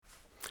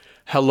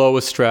Hello,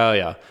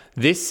 Australia.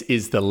 This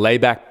is the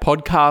Layback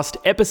Podcast,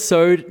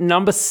 episode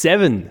number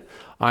 7.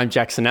 I'm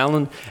Jackson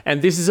Allen,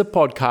 and this is a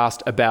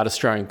podcast about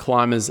Australian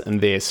climbers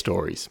and their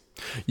stories.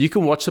 You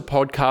can watch the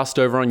podcast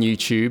over on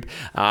YouTube.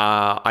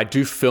 I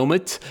do film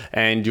it,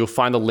 and you'll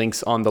find the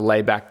links on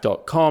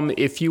thelayback.com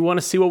if you want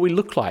to see what we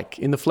look like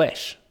in the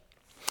flesh.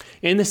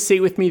 In the seat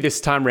with me this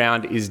time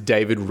round is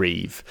David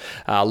Reeve,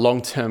 a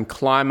long-term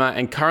climber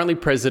and currently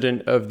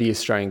president of the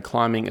Australian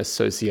Climbing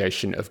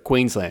Association of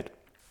Queensland.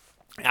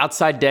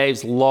 Outside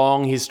Dave's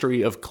long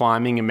history of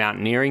climbing and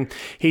mountaineering,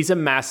 he's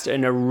amassed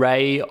an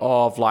array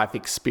of life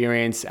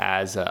experience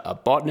as a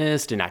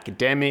botanist, an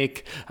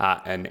academic,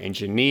 an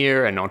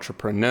engineer, an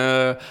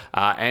entrepreneur,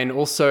 and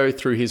also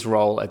through his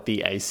role at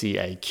the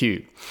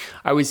ACAQ.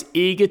 I was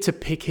eager to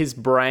pick his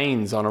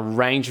brains on a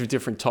range of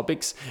different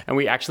topics, and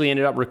we actually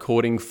ended up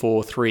recording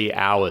for 3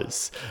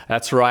 hours.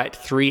 That's right,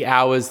 3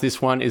 hours.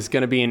 This one is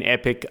going to be an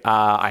epic.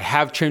 I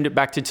have trimmed it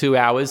back to 2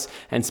 hours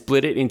and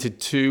split it into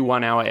 2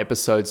 one-hour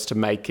episodes to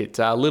make it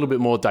a little bit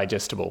more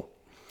digestible.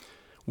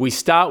 We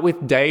start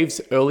with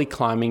Dave's early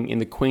climbing in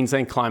the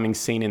Queensland climbing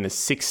scene in the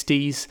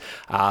 60s,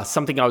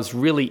 something I was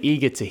really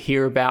eager to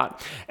hear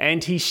about,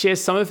 and he shares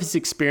some of his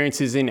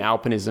experiences in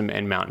alpinism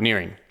and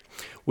mountaineering.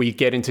 We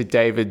get into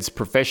David's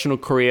professional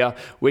career,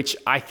 which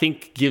I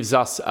think gives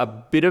us a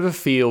bit of a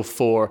feel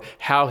for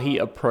how he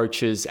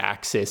approaches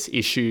access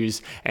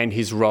issues and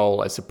his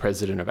role as the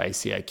president of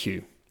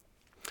ACAQ.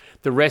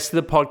 The rest of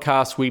the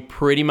podcast, we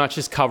pretty much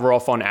just cover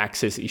off on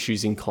access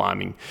issues in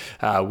climbing.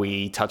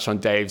 We touch on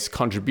Dave's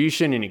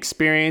contribution and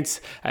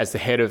experience as the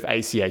head of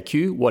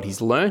ACAQ, what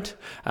he's learnt.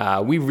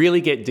 We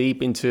really get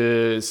deep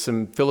into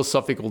some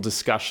philosophical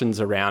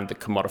discussions around the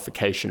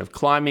commodification of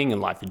climbing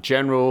and life in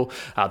general,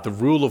 the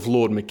rule of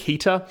Lord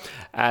Makita,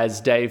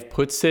 as Dave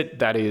puts it,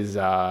 that is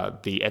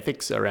the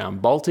ethics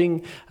around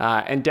bolting,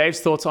 and Dave's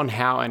thoughts on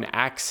how an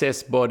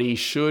access body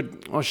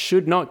should or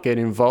should not get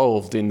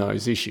involved in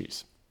those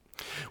issues.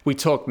 We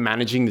talk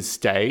managing the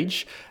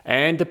stage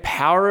and the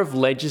power of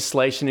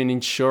legislation in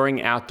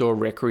ensuring outdoor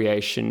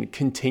recreation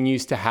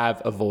continues to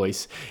have a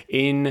voice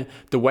in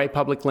the way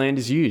public land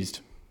is used.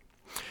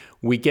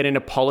 We get into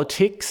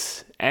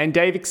politics, and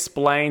Dave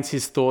explains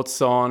his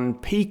thoughts on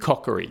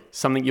peacockery,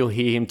 something you'll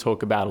hear him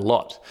talk about a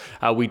lot.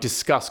 We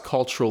discuss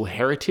cultural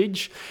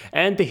heritage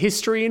and the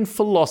history and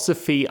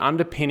philosophy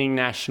underpinning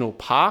national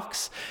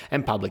parks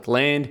and public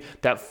land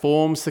that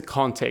forms the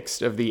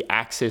context of the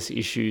access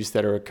issues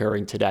that are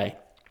occurring today.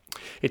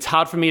 It's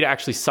hard for me to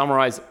actually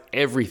summarize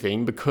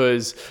everything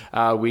because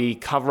we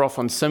cover off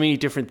on so many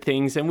different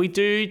things, and we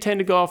do tend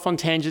to go off on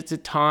tangents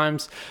at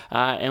times,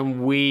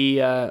 and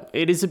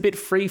it is a bit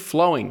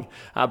free-flowing,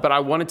 but I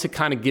wanted to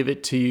kind of give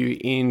it to you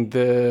in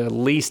the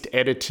least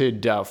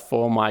edited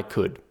form I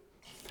could.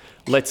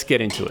 Let's get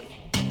into it.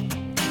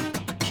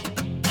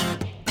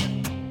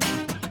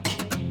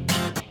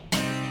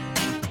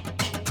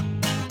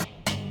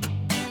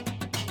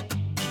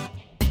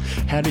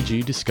 How did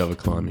you discover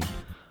climbing?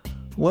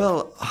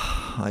 Well,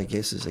 I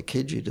guess as a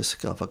kid you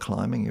discover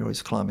climbing. You're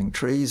always climbing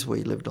trees.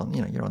 We lived on,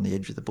 you're on the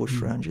edge of the bush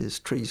around you. There's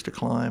trees to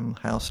climb,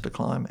 house to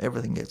climb,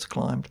 everything gets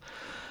climbed.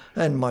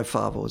 And my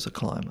father was a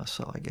climber,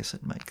 so I guess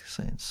it makes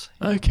sense.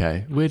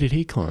 Okay, where did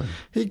he climb?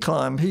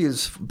 He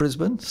is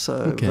Brisbane,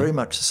 so very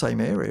much the same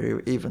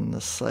area, even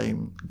the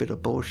same bit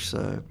of bush.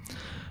 So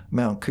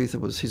Mount Cootha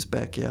was his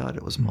backyard,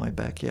 it was my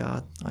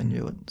backyard. I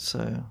knew it,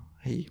 so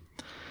he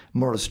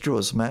Morris drew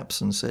us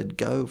maps and said,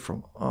 go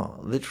from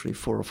literally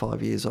 4 or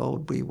 5 years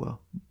old. We were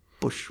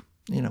bush,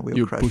 we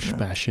were bush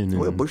bashing. We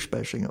were bush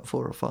bashing at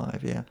 4 or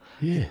 5, yeah.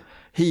 Yeah.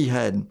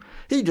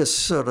 He just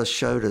sort of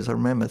showed us, I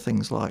remember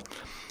things like,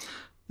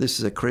 this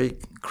is a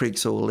creek,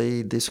 creeks all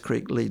lead, this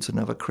creek leads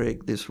another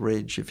creek, this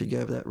ridge, if you go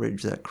over that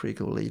ridge, that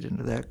creek will lead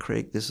into that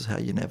creek. This is how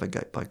you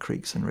navigate by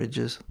creeks and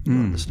ridges. You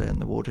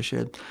understand the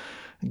watershed.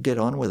 Get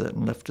on with it,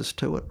 and left us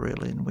to it,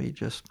 really, and we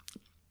just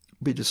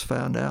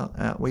found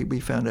out we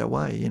found our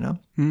way,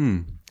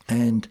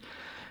 And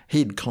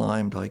he'd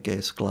climbed, I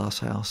guess,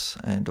 Glasshouse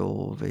and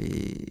all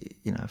the,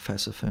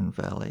 Fassifern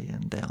Valley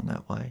and down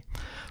that way.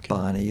 Okay.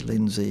 Barney,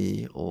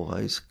 Lindsay, all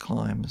those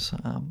climbs,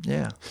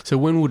 So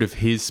when would have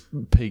his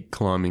peak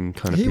climbing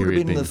kind of period been? He would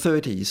have been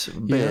in the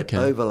 30s,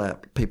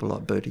 overlapped people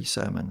like Bertie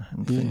Salmon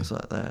and things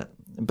like that.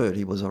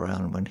 Bertie was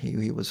around when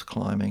he was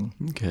climbing.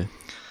 Okay.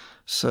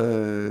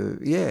 So,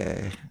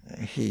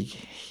 he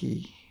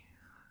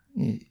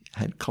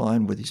had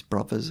climbed with his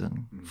brothers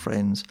and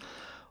friends,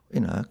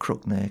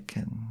 Crookneck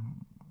and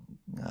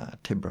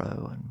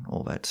Tibro and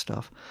all that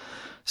stuff.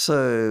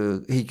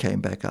 So he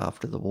came back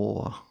after the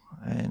war,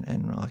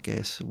 and I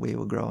guess we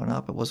were growing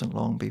up. It wasn't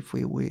long before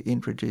we were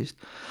introduced.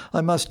 I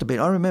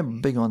remember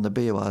being on the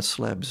BOR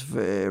slabs,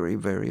 very,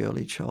 very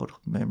early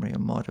childhood memory. It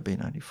might have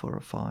been only 4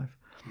 or 5.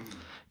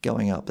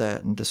 Going up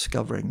that and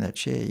discovering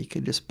that, you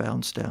could just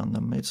bounce down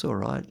them. It's all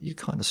right. You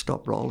kind of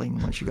stop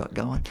rolling once you got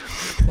going.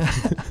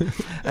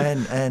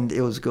 and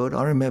it was good.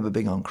 I remember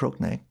being on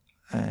Crookneck,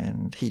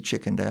 and he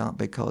chickened out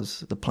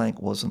because the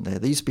plank wasn't there.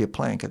 There used to be a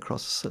plank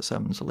across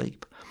Salmon's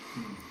Leap.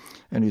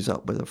 and he was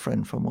up with a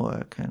friend from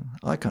work, and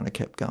I kind of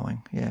kept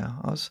going. Yeah,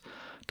 I was,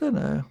 don't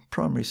know,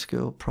 primary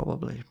school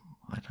probably,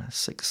 I don't know,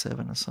 6,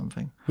 7 or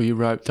something. Were you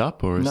roped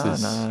up, or is No,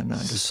 this... no,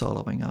 just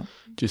soloing up.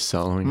 Just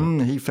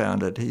soloing up? He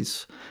found it.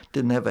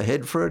 Didn't have a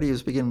head for it. He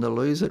was beginning to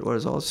lose it,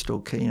 whereas I was still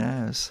keen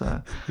as.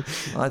 So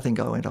I think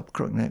I went up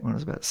crook neck when I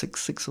was about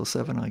 6 or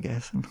 7, I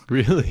guess. And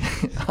Really?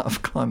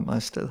 I've climbed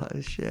most of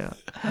those, yeah.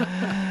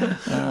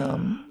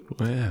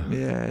 Wow.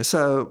 Yeah,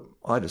 so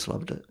I just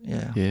loved it,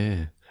 yeah.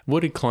 Yeah.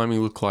 What did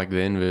climbing look like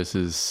then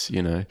versus,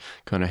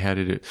 kind of how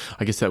did it...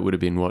 I guess that would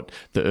have been, what,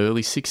 the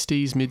early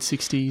 60s,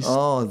 mid-60s?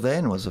 Oh,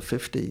 then was the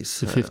 50s.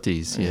 The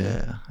 50s,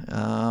 yeah.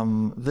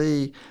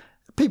 The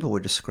people were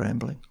just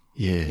scrambling.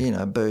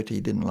 Yeah. Bertie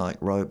didn't like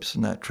ropes,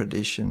 and that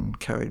tradition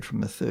carried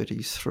from the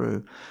 30s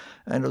through.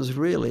 And it was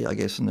really, I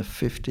guess, in the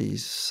 50s,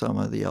 some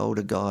of the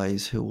older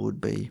guys who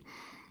would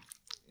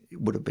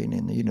have been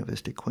in the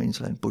University of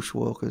Queensland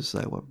bushwalkers.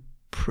 They were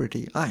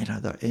pretty,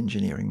 they're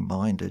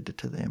engineering-minded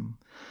to them.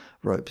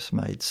 Ropes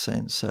made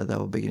sense, so they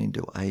were beginning to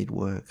do aid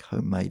work,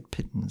 homemade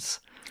pittons.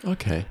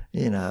 Okay.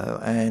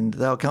 And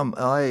they'll come.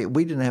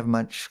 We didn't have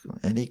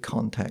any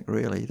contact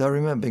really. I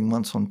remember being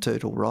once on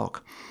Turtle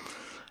Rock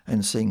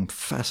and seeing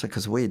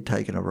because we had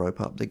taken a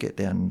rope up to get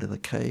down into the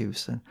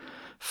caves, and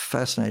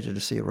fascinated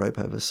to see a rope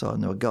over the side.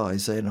 And there were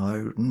guys there, and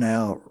I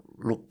now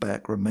look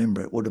back,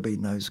 remember it would have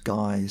been those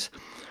guys.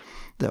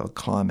 They were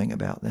climbing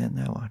about then.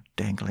 They were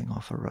dangling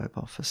off a rope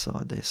off the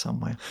side there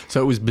somewhere.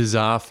 So it was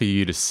bizarre for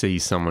you to see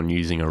someone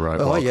using a rope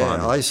while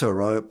climbing? I saw a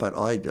rope, but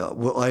I'd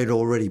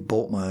already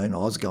bought my own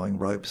Osgoing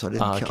rope, so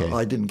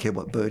I didn't care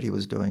what Bertie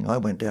was doing. I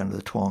went down to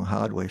the Twong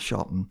hardware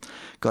shop and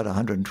got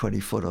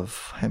 120 foot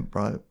of hemp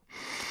rope.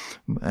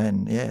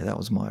 And, that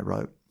was my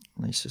rope.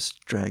 And I used to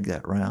just drag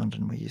that round,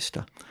 and we used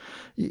to,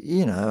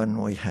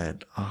 and we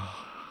had,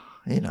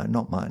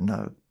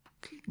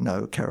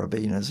 no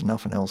carabiners,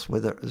 nothing else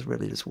with it. It was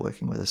really just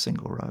working with a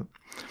single rope.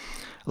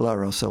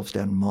 Lower ourselves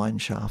down mine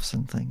shafts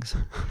and things.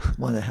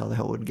 Wonder how the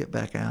hell we'd get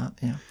back out.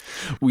 Yeah.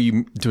 Were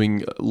you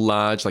doing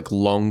large,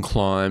 long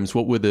climbs?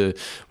 What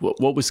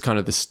was kind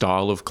of the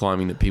style of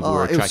climbing that people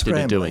were attracted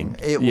to doing?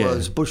 It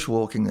was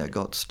bushwalking that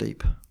got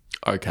steep.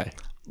 Okay.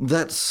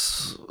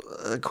 That's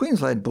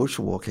Queensland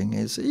bushwalking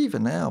is,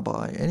 even now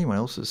by anyone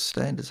else's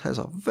standards, has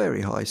a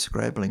very high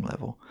scrambling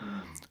level.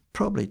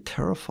 Probably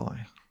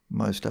terrifying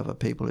most other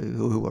people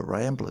who are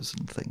ramblers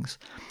and things.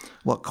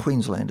 What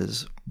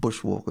Queenslanders,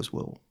 bushwalkers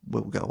will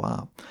go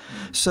up.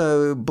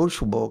 So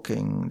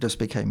bushwalking just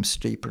became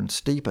steeper and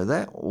steeper.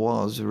 That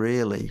was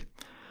really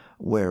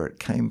where it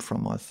came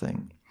from, I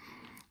think.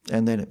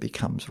 And then it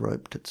becomes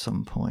roped at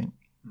some point.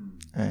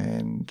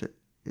 And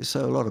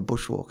so a lot of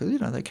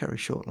bushwalkers, they carry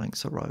short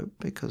lengths of rope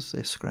because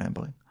they're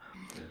scrambling.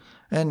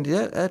 And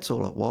that's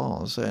all it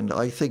was. And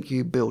I think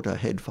you built a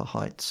head for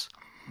heights.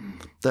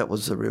 That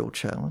was the real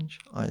challenge,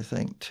 I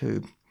think,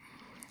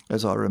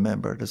 as I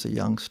remember it as a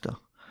youngster.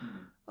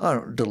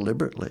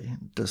 Deliberately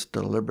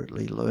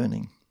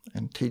learning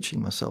and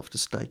teaching myself to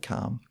stay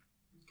calm,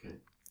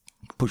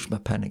 push my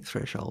panic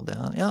threshold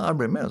down. I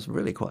remember I was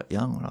really quite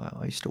young when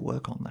I used to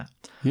work on that.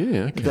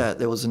 Yeah, okay. That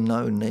there was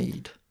no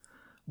need.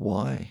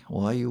 Why?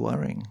 Why are you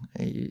worrying?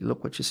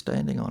 Look what you're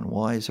standing on.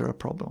 Why is there a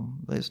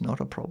problem? There's not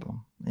a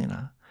problem,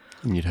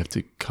 And you'd have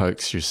to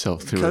coax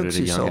yourself through it at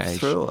a young age.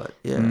 Coax yourself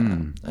through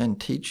it,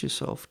 and teach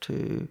yourself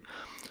to...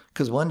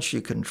 Because once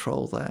you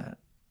control that,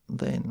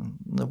 then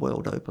the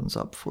world opens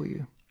up for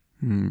you.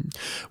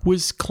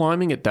 Was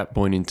climbing at that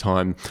point in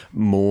time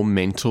more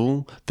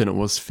mental than it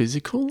was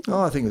physical?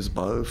 Oh, I think it was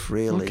both,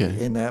 really,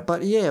 in that.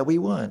 But, we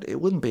weren't. It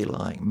wouldn't be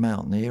like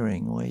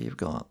mountaineering where you've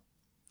got...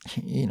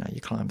 you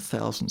climb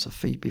thousands of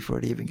feet before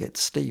it even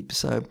gets steep.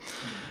 So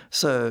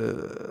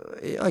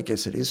I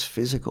guess it is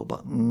physical,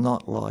 but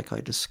not like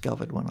I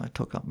discovered when I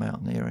took up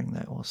mountaineering.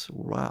 That was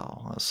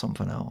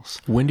something else.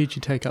 When did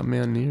you take up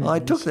mountaineering? I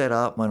took that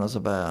up when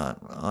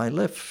I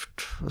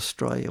left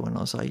Australia when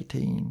I was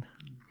 18.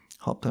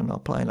 Hopped on a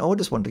plane. I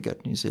just wanted to go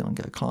to New Zealand,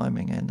 go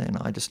climbing, and then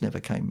I just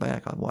never came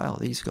back.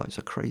 These guys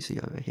are crazy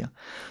over here.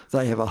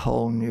 They have a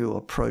whole new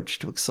approach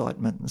to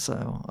excitement, and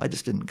so I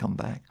just didn't come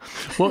back.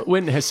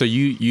 So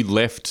you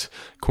left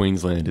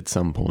Queensland at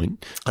some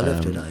point? I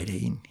left at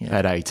 18. Yeah.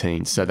 At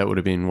 18, so that would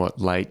have been what,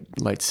 late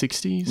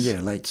 60s? Yeah,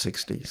 late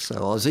 60s. So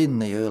I was in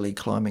the early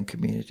climbing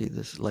community,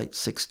 this late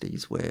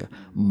 60s, where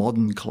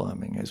modern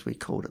climbing, as we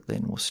called it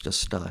then, was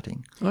just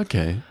starting.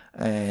 Okay.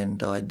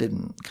 And I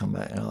didn't come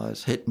back. I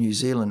was hit New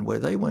Zealand where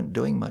they weren't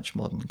doing much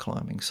modern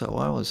climbing. So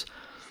I was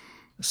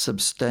a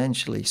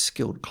substantially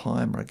skilled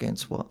climber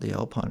against what the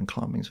alpine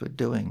climbings were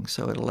doing.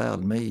 So it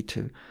allowed me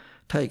to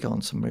take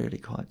on some really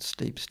quite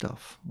steep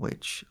stuff,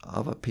 which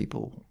other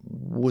people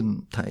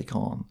wouldn't take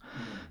on.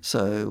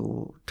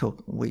 So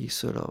we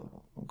sort of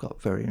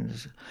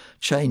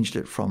changed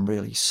it from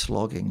really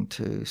slogging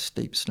to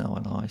steep snow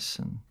and ice,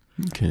 and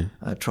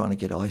trying to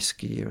get ice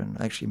gear and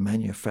actually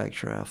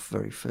manufacture our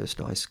very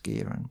first ice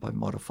gear, and by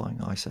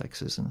modifying ice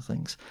axes and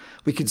things.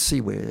 We could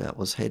see where that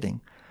was heading.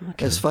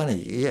 Okay. It's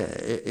funny,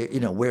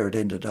 where it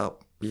ended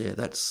up Yeah,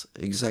 that's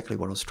exactly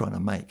what I was trying to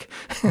make.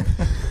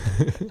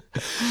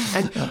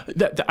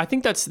 And I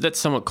think that's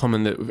somewhat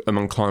common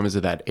among climbers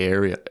of that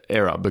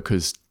era,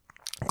 because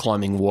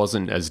climbing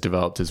wasn't as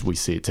developed as we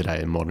see it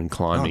today in modern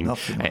climbing.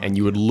 And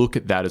you would look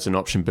at that as an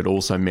option, but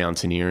also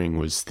mountaineering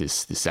was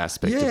this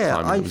aspect of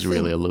climbing that was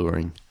really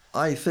alluring.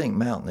 I think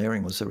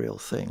mountaineering was the real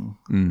thing.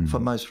 For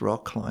most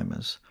rock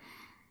climbers,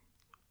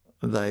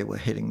 they were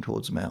heading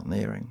towards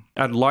mountaineering.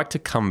 I'd like to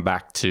come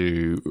back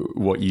to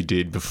what you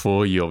did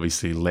before you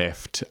obviously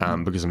left,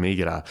 because I'm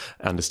eager to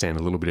understand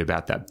a little bit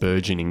about that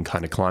burgeoning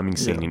kind of climbing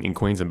scene in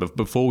Queensland. But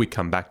before we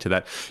come back to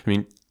that, I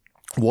mean,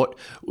 what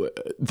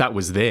that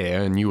was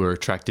there and you were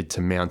attracted to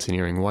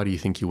mountaineering. Why do you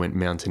think you went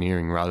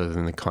mountaineering rather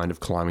than the kind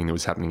of climbing that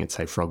was happening at,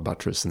 say, Frog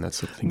Buttress and that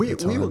sort of thing? We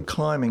were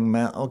climbing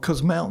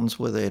because mountains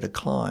were there to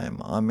climb.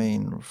 I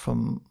mean,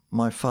 from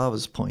my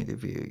father's point of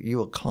view, you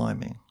were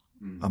climbing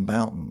a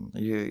mountain.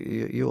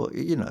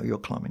 You're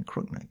climbing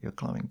Crookneck, you're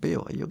climbing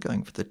Biwa, you're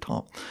going for the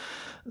top.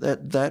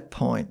 At that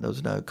point, there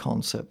was no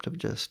concept of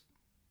just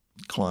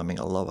climbing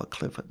a lower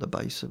cliff at the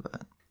base of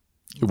it.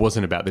 It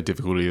wasn't about the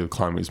difficulty of the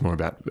climb. It was more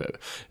about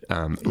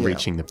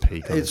reaching the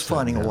peak. It's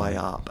finding a way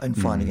up and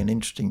finding an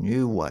interesting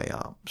new way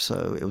up.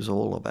 So it was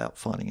all about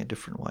finding a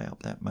different way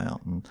up that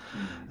mountain.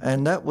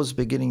 And that was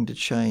beginning to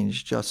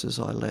change just as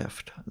I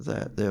left,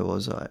 that there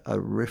was a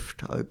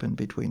rift open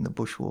between the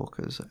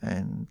bushwalkers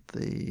and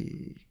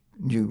the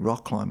new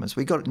rock climbers.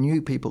 We got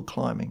new people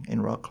climbing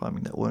in rock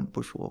climbing that weren't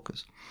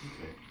bushwalkers.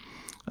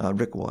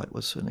 Rick White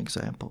was an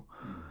example.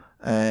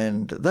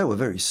 And they were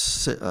very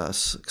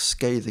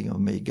scathing of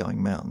me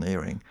going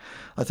mountaineering.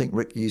 I think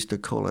Rick used to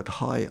call it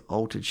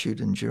high-altitude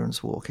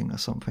endurance walking or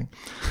something,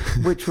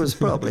 which was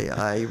probably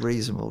a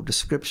reasonable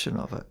description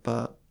of it.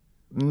 But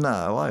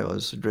no, I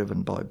was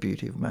driven by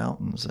beauty of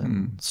mountains,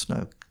 and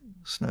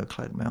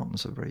snow-clad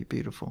mountains are very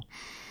beautiful.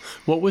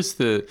 What was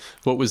the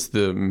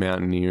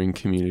mountaineering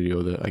community,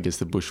 or the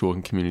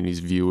bushwalking community's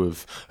view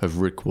of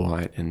Rick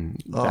White and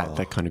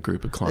that kind of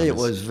group of climbers? It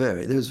was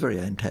very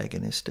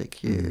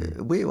antagonistic.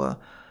 It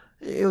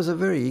was a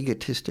very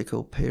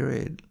egotistical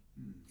period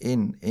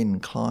in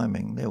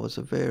climbing. There was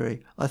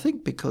I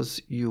think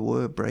because you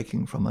were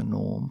breaking from a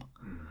norm,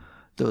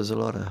 there was a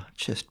lot of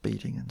chest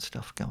beating and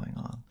stuff going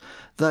on.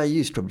 They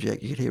used to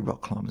object. You could hear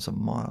rock climbers a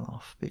mile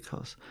off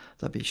because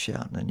they'd be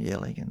shouting and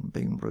yelling and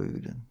being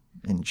rude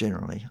and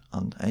generally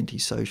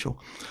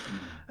antisocial.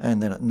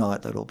 And then at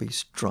night they'd all be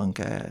drunk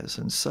as.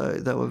 And so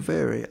they were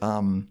very,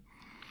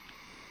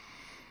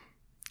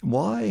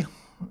 why?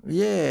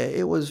 Yeah,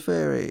 it was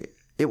very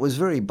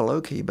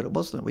blokey, but it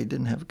wasn't that we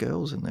didn't have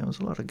girls in there. There was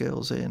a lot of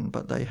girls in,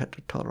 but they had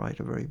to tolerate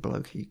a very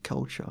blokey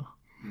culture.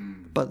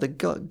 But the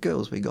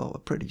girls we got were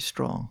pretty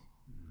strong.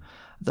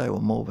 They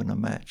were more than a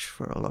match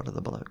for a lot of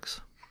the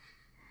blokes.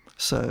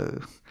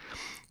 So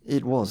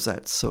it was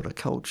that sort of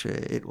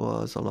culture. It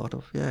was a lot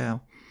of,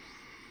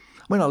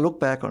 When I look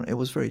back on it, it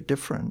was very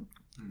different.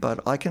 But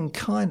I can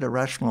kind of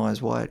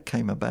rationalise why it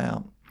came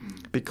about,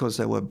 because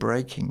they were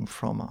breaking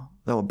a mould.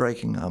 They were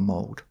breaking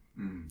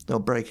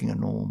a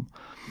norm.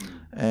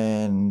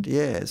 And,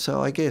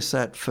 so I guess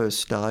that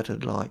first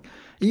started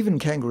even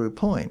Kangaroo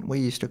Point, we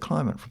used to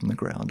climb it from the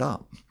ground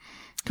up,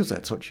 because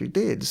that's what you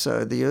did.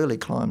 So the early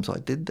climbs I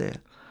did there,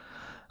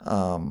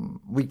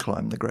 we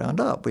climbed the ground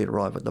up. We'd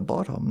arrive at the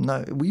bottom.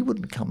 No, we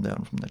wouldn't come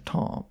down from the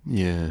top.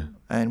 Yeah.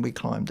 And we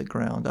climbed the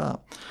ground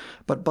up.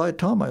 But by the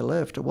time I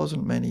left, it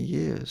wasn't many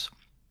years.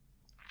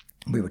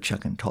 We were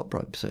chucking top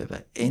ropes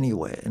over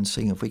anywhere and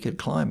seeing if we could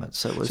climb it.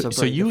 So it was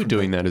So you were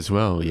doing that as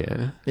well,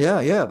 yeah?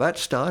 Yeah. That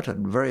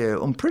started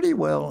pretty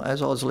well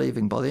as I was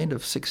leaving. By the end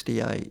of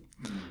 1968,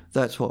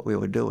 that's what we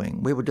were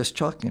doing. We were just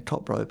chucking a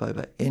top rope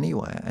over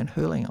anywhere and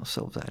hurling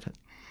ourselves at it.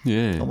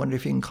 Yeah. I wonder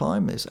if you can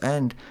climb this.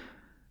 And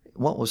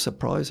what was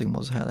surprising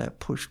was how that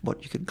pushed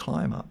what you could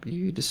climb up.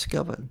 You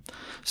discovered.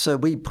 So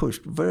we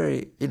pushed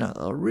a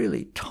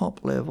really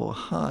top-level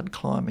hard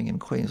climbing in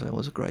Queensland. It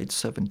was grade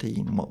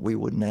 17, what we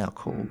would now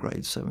call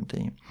grade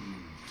 17.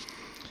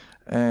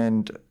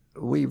 And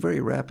we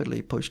very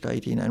rapidly pushed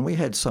 18, and we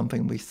had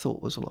something we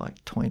thought was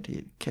like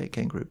 20 at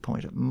Kangaroo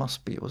Point.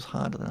 It was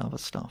harder than other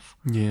stuff.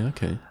 Yeah,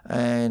 okay.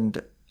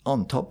 And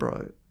on top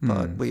rope,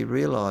 but we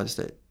realised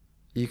that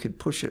you could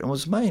push it. It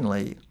was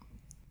mainly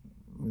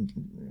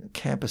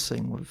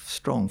campusing with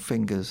strong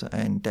fingers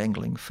and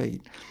dangling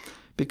feet,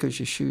 because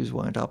your shoes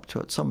weren't up to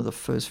it. Some of the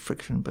first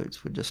friction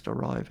boots were just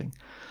arriving,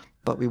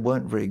 but we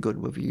weren't very good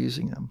with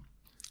using them.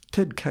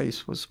 Ted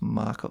Case was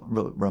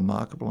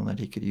remarkable in that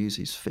he could use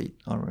his feet.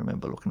 I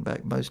remember looking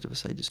back, most of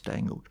us, they just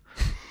dangled.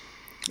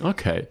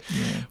 Okay.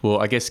 Yeah. Well,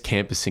 I guess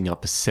campusing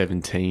up to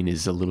 17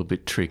 is a little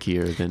bit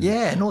trickier than...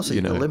 Yeah, and also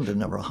you've got a limited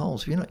number of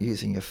holes. If you're not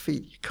using your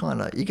feet, you can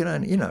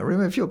only,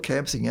 remember if you're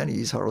campusing, you only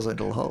use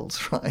horizontal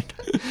holes, right?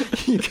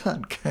 You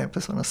can't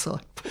campus on a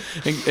side.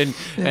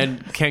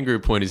 And Kangaroo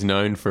Point is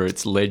known for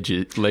its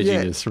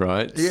ledginess,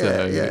 right?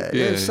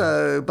 Yeah.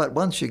 So, but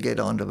once you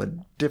get onto a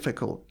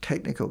difficult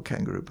technical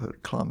Kangaroo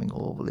Point, climbing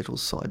all the little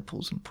side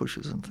pulls and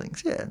pushes and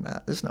things,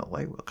 there's no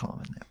way we're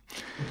climbing that.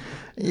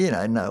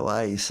 No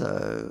way.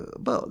 So,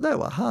 well, they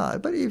were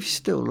hard, but if you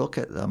still look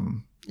at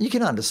them, you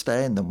can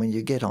understand them when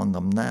you get on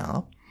them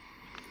now,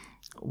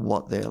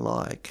 what they're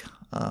like.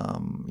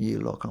 You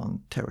look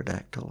on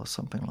Pterodactyl or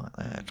something like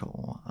that,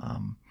 or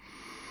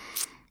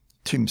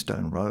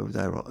Tombstone Road.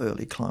 They were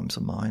early climbs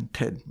of mine.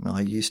 Ted and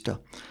I used to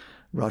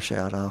rush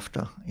out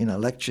after,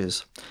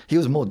 lectures. He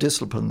was more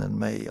disciplined than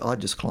me. I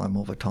just climb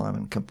all the time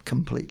and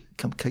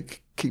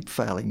keep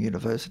failing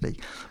university.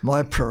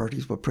 My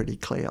priorities were pretty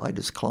clear. I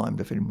just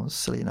climbed if anyone was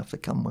silly enough to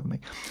come with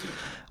me.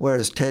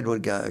 Whereas Ted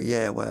would go,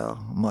 yeah,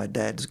 well, my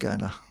dad's going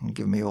to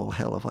give me all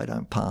hell if I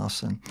don't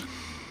pass. And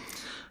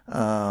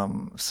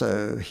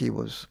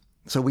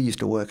so we used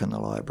to work in the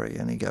library,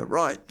 and he'd go,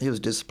 right, he was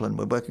disciplined.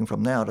 We're working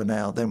from now to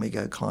now. Then we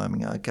go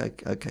climbing.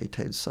 Okay,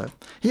 Ted. So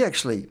he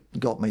actually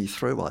got me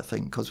through, I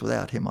think, because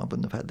without him I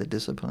wouldn't have had the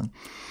discipline.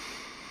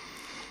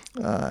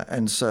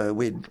 And so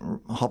we'd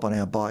hop on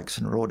our bikes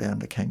and roar down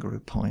to Kangaroo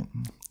Point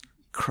and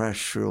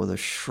crash through all the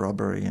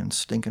shrubbery and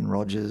stinking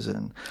Rogers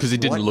and because it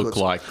didn't look goods.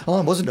 like. Oh,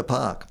 it wasn't a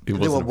park.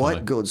 There were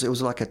white goods. It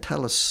was like a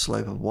talus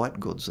slope of white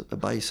goods at the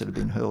base that had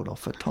been hurled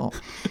off the top.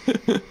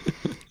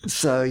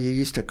 So you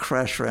used to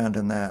crash around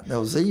in that. There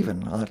was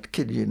even, I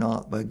kid you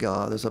not, but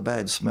there's a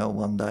bad smell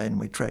one day, and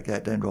we track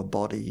that down to a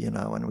body,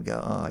 and we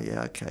go, oh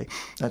yeah, okay,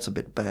 that's a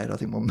bit bad. I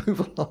think we'll move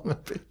along a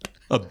bit.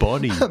 A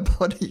body. A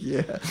body,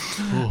 yeah.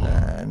 Oh.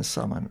 And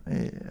someone.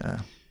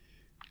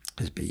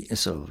 There'd be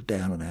sort of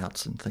down and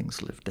outs and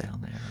things lived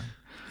down there.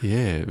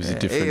 Yeah, it was a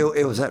different...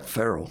 It was that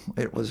feral.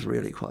 It was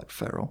really quite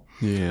feral.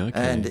 Yeah,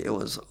 okay. And it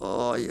was,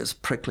 it was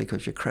prickly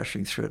because you're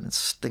crashing through it and it's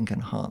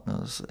stinking hot. And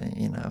it was,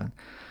 and,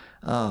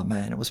 oh,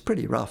 man, it was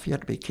pretty rough. You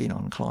had to be keen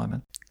on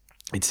climbing.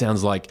 It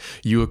sounds like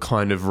you were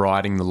kind of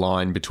riding the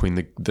line between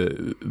the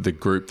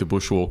group, the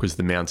bushwalkers,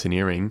 the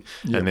mountaineering,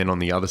 yep. And then on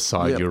the other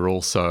side, yep. You're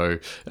also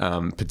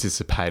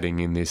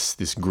participating in this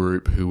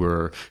group who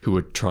were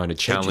trying to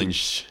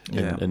challenge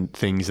and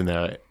things.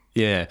 And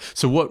yeah.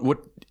 So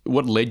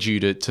what led you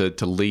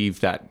to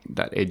leave that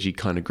edgy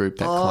kind of group,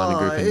 that climbing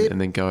group,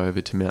 and then go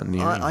over to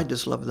mountaineering? I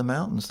just love the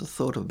mountains. The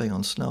thought of being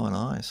on snow and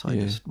ice.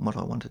 What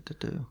I wanted to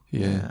do.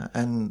 Yeah.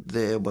 And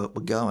there we're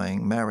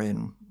going.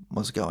 Marion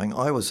was going.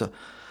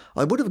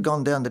 I would have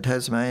gone down to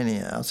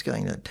Tasmania. I was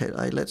going to,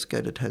 hey, let's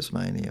go to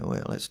Tasmania.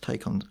 Well, let's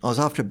take on... I was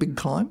after big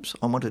climbs.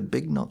 I wanted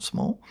big, not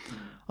small.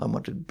 I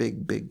wanted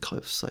big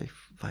cliffs. They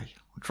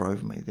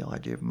drove me, the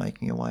idea of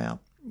making your way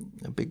up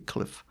a big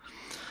cliff.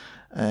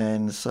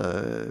 And so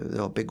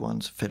there were big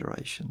ones.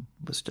 Federation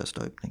was just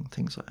opening,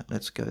 things like that.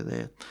 Let's go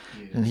there.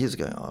 Yeah. And he's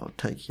going, it'll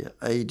take you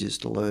ages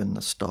to learn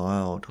the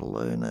style, to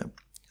learn it.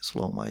 It's a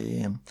long way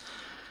in.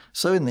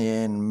 So in the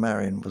end,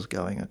 Marion was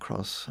going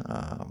across,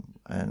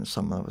 and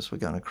some of us were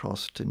going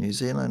across to New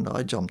Zealand.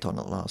 I jumped on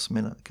at the last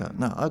minute.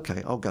 No,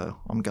 okay, I'll go.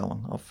 I'm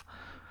going. I've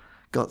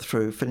got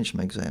through, finished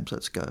my exams.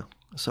 Let's go.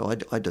 So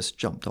I just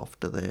jumped off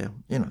to there,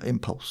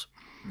 impulse.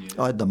 Yeah.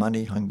 I had the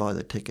money. I can buy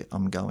the ticket.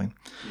 I'm going.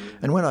 Yeah.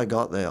 And when I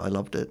got there, I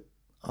loved it.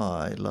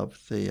 I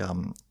loved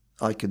the.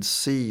 I could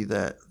see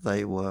that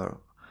they were.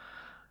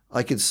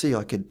 I could see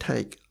I could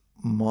take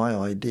my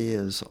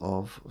ideas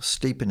of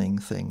steepening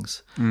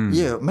things.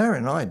 Yeah,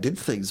 Marion and I did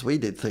things. We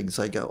did things.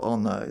 They go, oh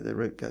no, the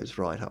route goes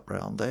right up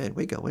round there. And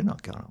we go, we're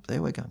not going up there.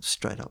 We're going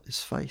straight up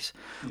this face.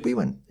 Yeah. We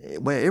went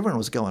where everyone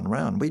was going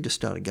round. We just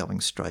started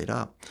going straight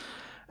up.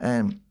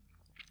 And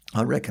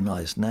I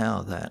recognise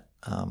now that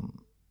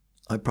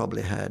I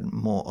probably had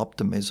more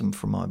optimism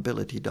from my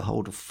ability to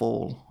hold a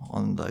fall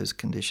on those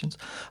conditions.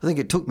 I think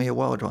it took me a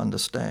while to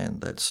understand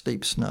that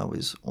steep snow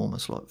is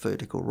almost like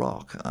vertical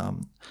rock.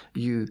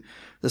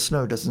 The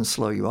snow doesn't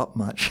slow you up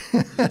much,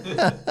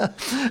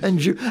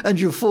 and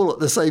you fall at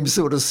the same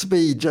sort of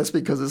speed just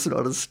because it's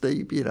not as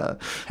steep,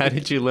 How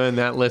did you learn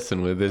that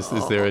lesson? With this,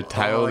 is there a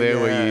tail there?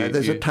 Yeah, where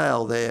there's a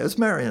tail there. It's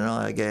Marion and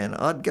I again.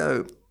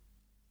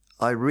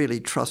 I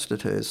really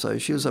trusted her, so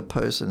she was a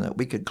person that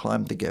we could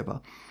climb together.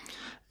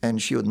 And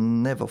she would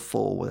never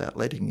fall without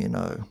letting you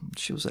know.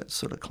 She was that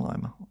sort of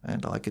climber.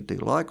 And I could do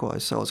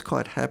likewise. So I was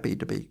quite happy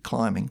to be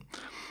climbing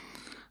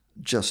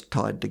just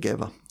tied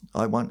together.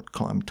 I won't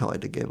climb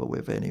tied together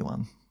with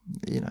anyone,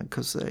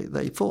 because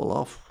they fall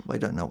off. They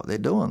don't know what they're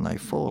doing. They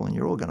fall and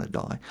you're all going to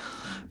die.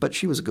 But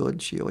she was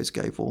good. She always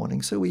gave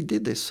warning. So we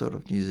did this sort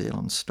of New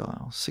Zealand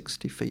style,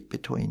 60 feet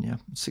between you,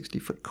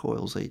 60-foot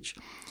coils each,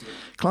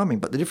 climbing.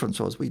 But the difference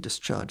was we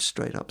just charged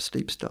straight up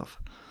steep stuff.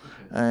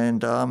 Okay.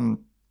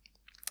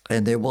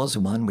 And there was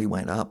one, we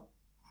went up,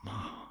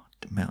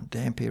 Mount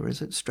Dampier,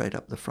 is it? Straight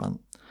up the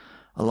front,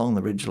 along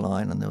the ridge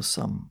line, and there was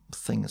some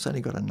thing, it's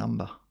only got a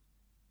number.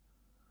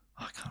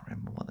 I can't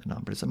remember what the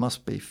number is. It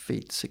must be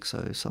feet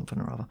 60 something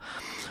or other.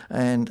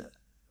 And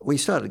we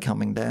started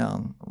coming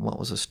down what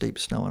was a steep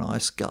snow and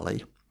ice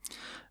gully,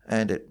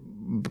 and it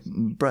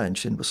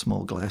branched into a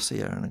small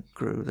glacier, and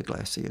the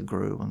glacier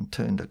grew and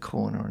turned a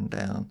corner and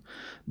down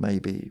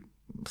maybe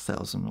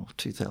 1,000 or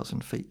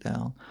 2,000 feet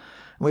down.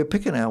 We were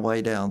picking our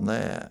way down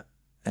there,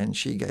 and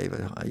she gave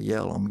a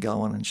yell, I'm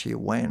going, and she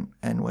went,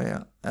 and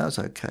I was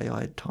okay.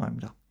 I had time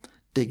to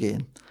dig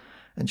in.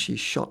 and she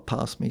shot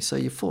past me. So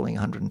you're falling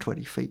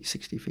 120 feet,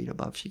 60 feet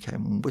above. She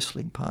came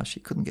whistling past. She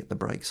couldn't get the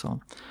brakes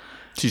on.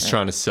 She's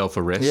trying to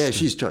self-arrest. Yeah,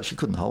 she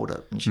couldn't hold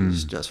it, and she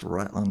was just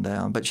rattling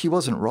down. But she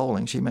wasn't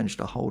rolling. She managed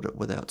to hold it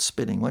without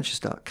spinning. Once you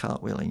start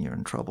cartwheeling, you're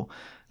in trouble.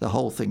 The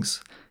whole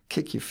thing's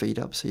kick your feet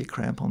up so your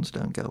crampons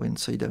don't go in,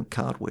 so you don't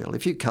cartwheel.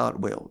 If you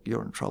cartwheel,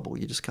 you're in trouble.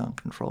 You just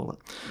can't control it.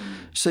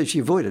 So she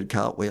avoided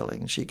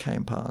cartwheeling, and she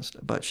came past,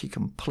 but she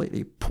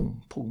completely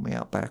pulled me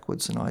out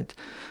backwards.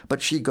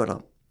 But she got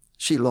up.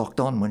 She locked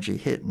on when she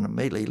hit and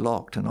immediately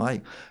locked, and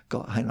I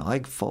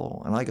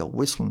fall, and I go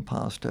whistling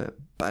past her.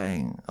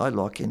 Bang! I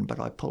lock in, but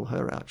I pull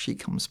her out. She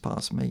comes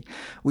past me.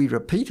 We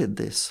repeated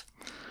this,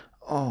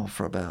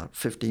 for about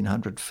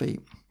 1,500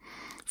 feet,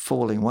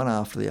 falling one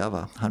after the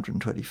other,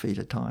 120 feet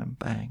at a time.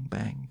 Bang,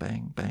 bang,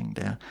 bang, bang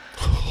down,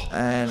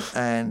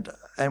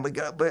 and we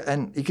go,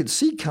 and you could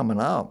see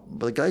coming up.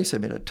 But the guy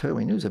said it too.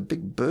 He knew it was a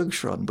big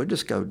Bergschrott. We'd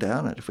just go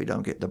down it if we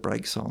don't get the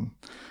brakes on.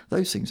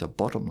 Those things are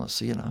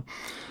bottomless,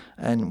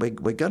 And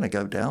we're going to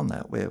go down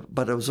that way.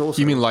 But it was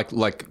also... You mean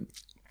like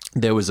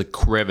there was a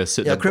crevice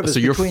at crevice so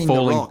you're between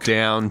falling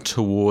down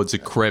towards a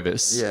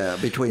crevice. Yeah,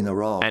 between the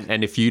rock.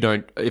 And if you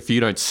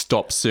don't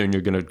stop soon,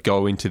 you're going to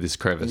go into this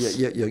crevice.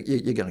 Yeah,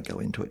 you're going to go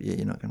into it. Yeah,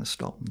 you're not going to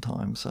stop in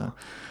time. So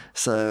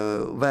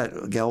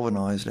that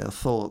galvanised our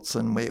thoughts,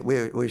 and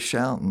we're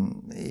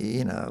shouting.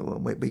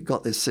 We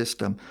got this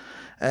system.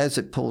 As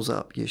it pulls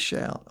up, you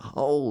shout,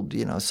 hold,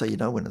 so you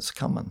know when it's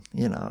coming,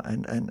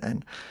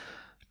 and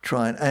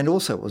try and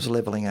also it was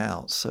levelling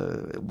out,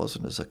 so it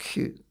wasn't as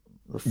acute.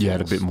 You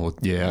had a bit more,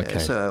 okay.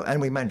 So,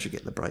 and we managed to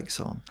get the brakes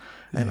on.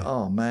 And,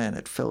 oh, man,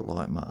 it felt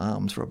like my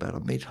arms were about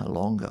a metre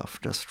longer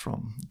just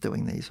from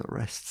doing these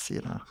arrests,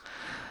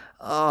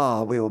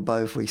 Oh,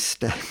 we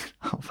stacked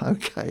up.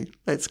 Okay,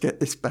 let's get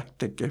this back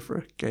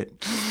together again.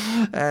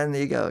 And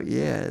you go,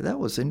 yeah, that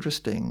was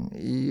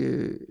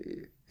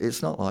interesting.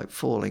 It's not like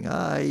falling,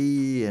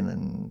 and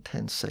in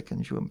 10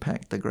 seconds you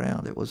impact the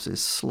ground. It was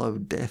this slow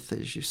death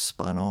as you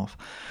spun off.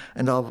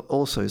 And I've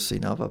also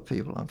seen other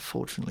people,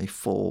 unfortunately,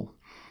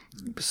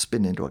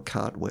 spin into a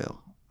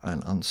cartwheel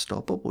and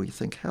unstoppable. You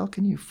think, how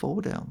can you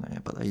fall down there?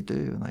 But they do,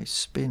 and they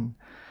spin.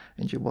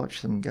 And you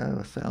watch them go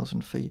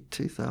 1,000 feet,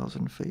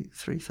 2,000 feet,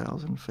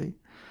 3,000 feet,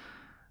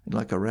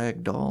 like a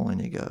rag doll,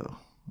 and you go,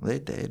 they're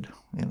dead,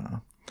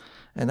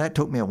 And that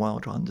took me a while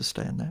to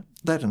understand that.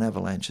 That and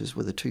avalanches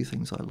were the two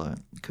things I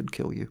learned could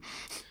kill you.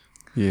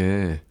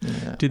 Yeah.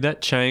 Did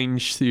that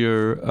change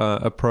your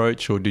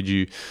approach, or did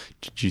you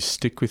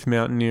stick with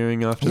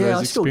mountaineering after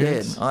those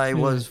experiences? Yeah, I still did. I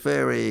was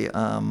very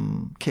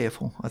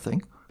careful, I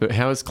think. But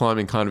how has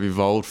climbing kind of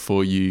evolved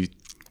for you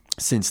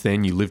since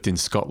then? You lived in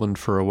Scotland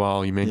for a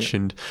while, you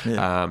mentioned,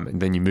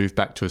 and then you moved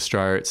back to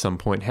Australia at some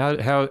point.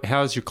 How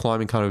has your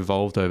climbing kind of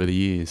evolved over the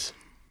years?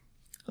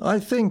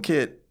 I think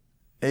I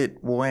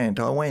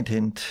went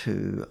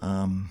into,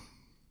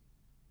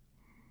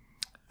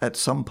 at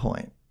some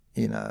point,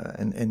 in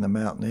the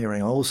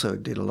mountaineering. I also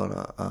did a lot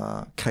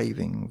of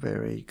caving,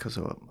 because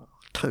there were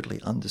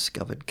totally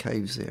undiscovered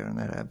caves there, and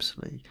they're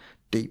absolutely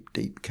deep,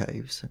 deep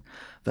caves.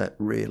 That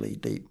really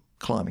deep,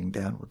 climbing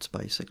downwards,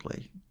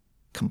 basically,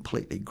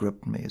 completely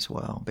gripped me as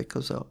well,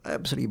 because they were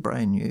absolutely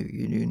brand new.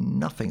 You knew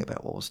nothing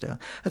about what was down.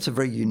 That's a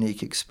very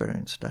unique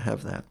experience to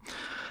have that.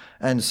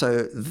 And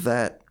so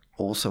that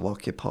also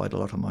occupied a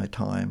lot of my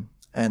time,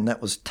 and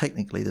that was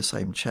technically the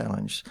same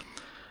challenge.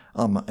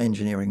 I'm an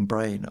engineering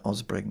brain. I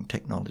was bringing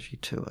technology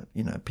to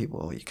it.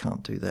 People, you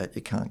can't do that.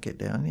 You can't get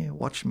down here.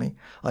 Watch me.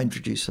 I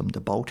introduced them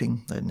to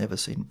bolting. They'd never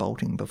seen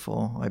bolting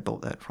before. I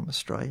bought that from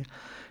Australia.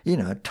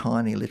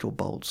 Tiny little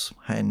bolts,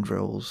 hand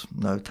drills,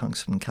 no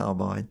tungsten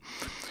carbide.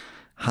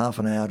 Half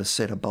an hour to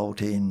set a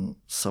bolt in,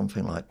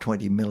 something like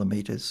 20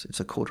 millimetres. It's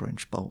a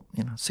 1/4-inch bolt,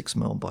 6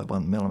 mil by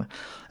 1 millimetre.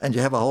 And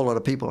you have a whole lot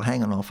of people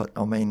hanging off it.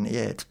 I mean,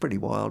 it's pretty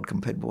wild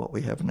compared to what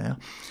we have now.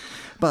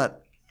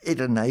 But it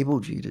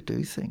enabled you to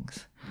do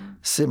things.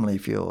 Similarly,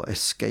 if you're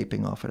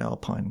escaping off an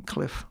alpine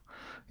cliff,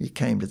 you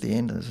came to the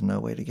end and there's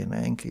nowhere to get an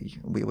anchor.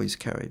 We always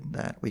carried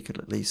that. We could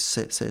at least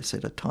set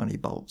a tiny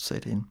bolt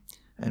set in,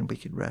 and we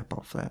could wrap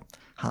off that.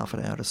 Half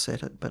an hour to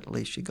set it, but at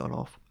least you got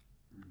off.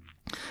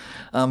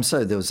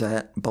 So there was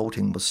that.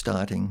 Bolting was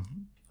starting.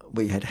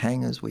 We had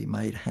hangars. We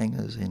made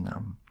hangars in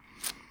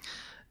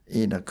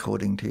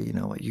according to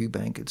what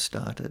Eubank had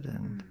started,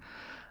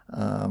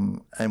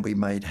 and we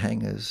made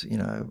hangars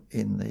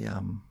in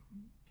the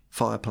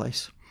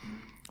fireplace.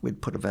 We'd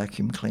put a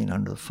vacuum cleaner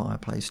under the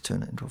fireplace,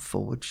 turn it into a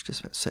forge,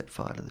 just set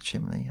fire to the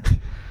chimney,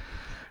 and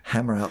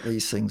hammer out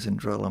these things and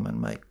drill them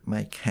and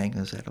make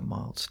hangers out of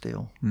mild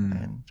steel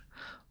and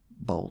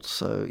bolts.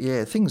 So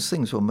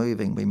things were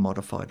moving. We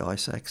modified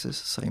ice axes,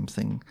 same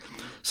thing,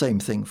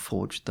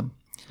 forged them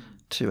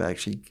to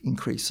actually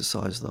increase the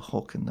size of the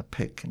hook and the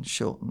pick and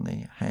shorten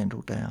the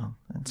handle down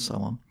and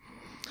so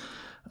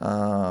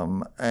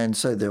on. And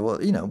so there were,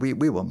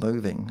 we were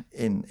moving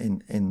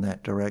in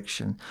that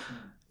direction.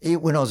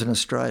 When I was in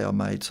Australia, I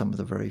made some of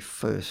the very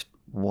first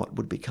what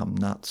would become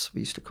nuts.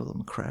 We used to call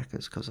them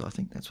crackers because I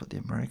think that's what the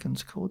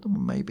Americans called them, or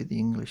maybe the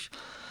English.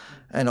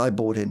 And I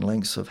bought in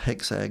lengths of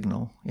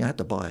hexagonal. You had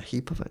to buy a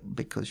heap of it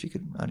because you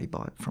could only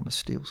buy it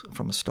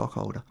from a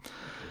stockholder.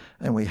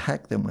 And we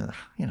hacked them with,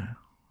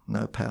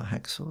 no power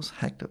hacksaws,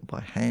 hacked it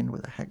by hand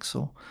with a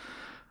hacksaw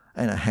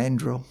and a hand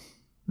drill,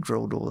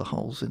 drilled all the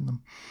holes in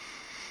them,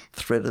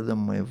 threaded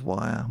them with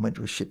wire, went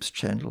to a ship's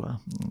chandler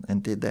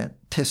and did that,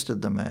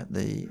 tested them at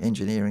the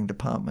engineering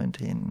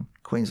department in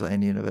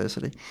Queensland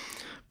University,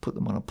 put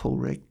them on a pull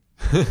rig.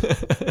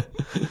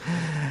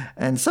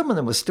 And some of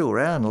them were still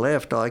around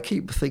left. I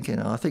keep thinking,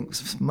 I think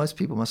most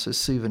people must have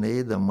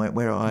souvenired them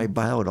where I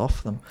bailed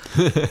off them.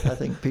 I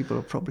think people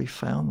have probably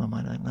found them,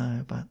 I don't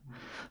know. But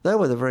they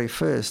were the very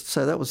first.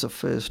 So that was the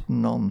first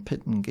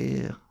non-Pitton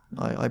gear.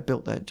 I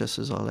built that just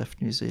as I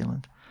left New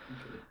Zealand.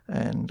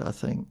 And I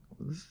think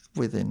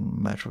within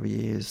a matter of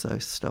years,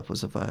 those stuff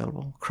was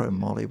available. Chrome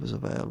moly was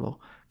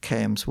available.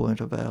 Cams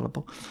weren't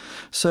available.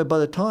 So by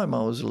the time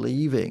I was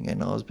leaving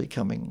and I was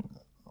becoming,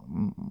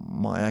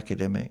 my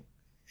academic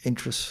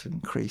interests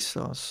increased.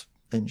 I was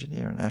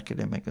engineer and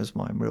academic as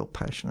my real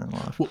passion in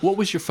life. What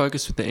was your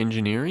focus with the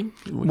engineering?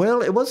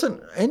 Well, it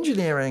wasn't,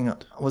 engineering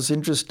was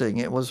interesting.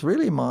 It was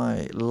really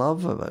my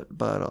love of it,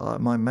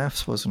 but my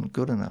maths wasn't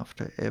good enough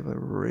to ever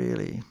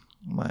really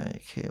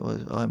make. It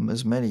was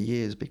as many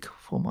years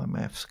before my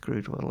maths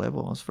grew to a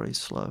level. I was very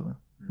slow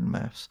in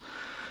maths.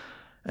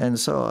 And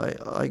so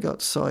I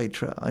got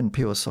sidetracked in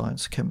pure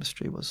science.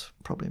 Chemistry was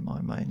probably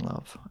my main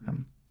love,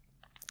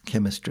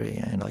 chemistry,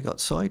 and I got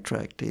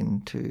sidetracked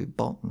into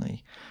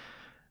botany,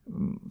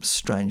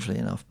 strangely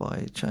enough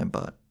by Chain,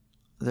 but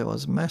there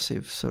was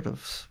massive sort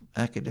of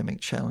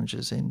academic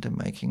challenges into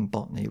making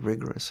botany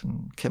rigorous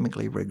and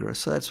chemically rigorous.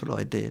 So that's what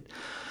I did.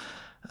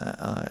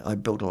 I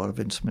built a lot of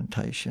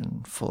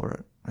instrumentation for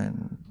it,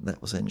 and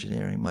that was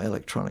engineering. My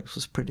electronics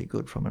was pretty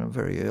good from a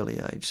very early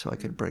age, so I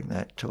could bring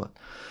that to it.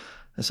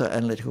 And so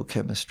analytical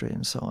chemistry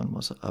and so on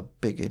was a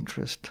big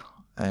interest,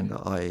 and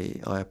I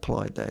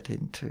applied that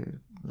into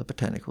the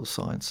botanical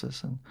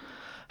sciences and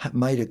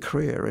made a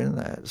career in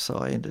that. So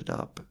I ended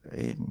up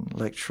in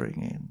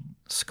lecturing in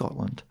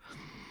Scotland,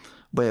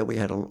 where we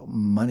had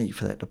money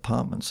for that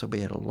department. So we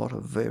had a lot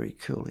of very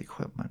cool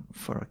equipment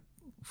for a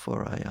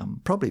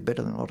probably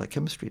better than a lot of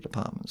chemistry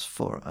departments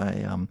for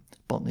a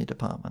botany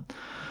department.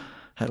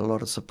 Had a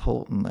lot of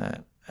support in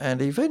that,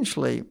 and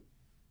eventually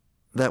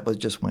that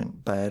just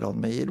went bad on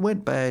me. It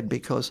went bad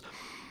because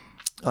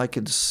I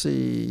could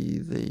see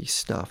the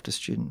staff to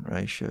student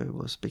ratio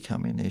was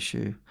becoming an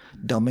issue.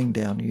 Dumbing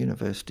down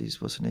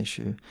universities was an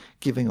issue.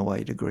 Giving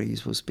away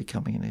degrees was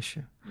becoming an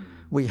issue.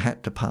 We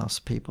had to pass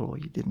people or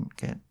you didn't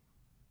get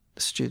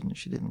the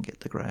students, you didn't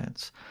get the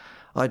grants.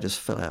 I just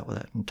fell out with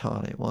that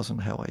entirely. It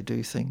wasn't how I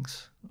do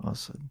things.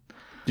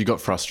 You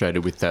got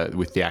frustrated with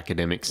the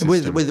academic system?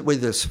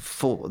 With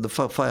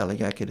the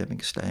failing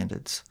academic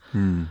standards.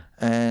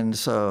 And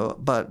so,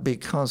 but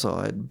because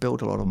I'd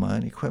built a lot of my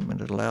own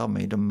equipment, it allowed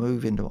me to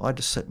move into, I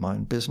just set my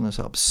own business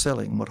up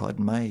selling what I'd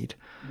made.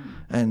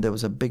 And there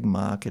was a big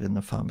market in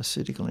the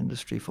pharmaceutical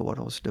industry for what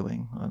I was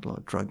doing.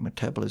 Drug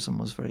metabolism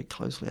was very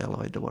closely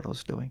allied to what I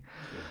was doing.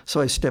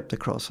 So I stepped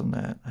across on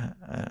that,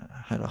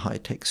 had a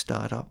high-tech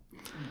startup,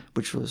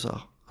 which was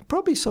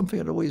probably something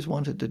I'd always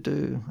wanted to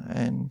do.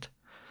 And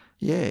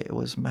yeah, it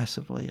was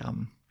massively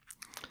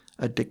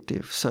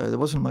addictive. So there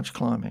wasn't much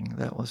climbing.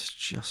 That was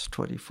just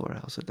 24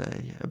 hours a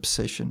day,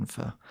 obsession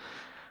for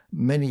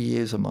many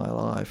years of my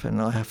life.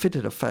 And I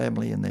fitted a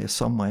family in there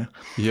somewhere.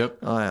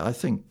 Yep. I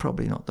think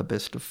probably not the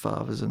best of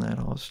fathers in that.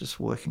 I was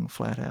just working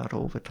flat out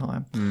all the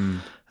time.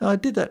 I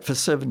did that for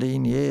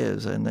 17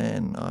 years, and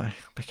then I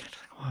began to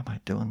think, why am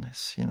I doing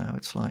this?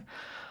 It's like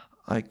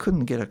I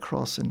couldn't get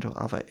across into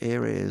other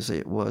areas.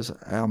 It was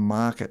our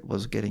market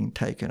was getting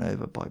taken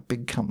over by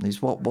big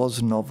companies. What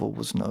was novel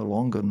was no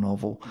longer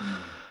novel.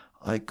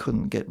 I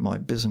couldn't get my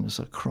business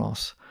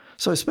across.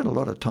 So I spent a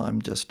lot of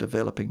time just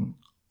developing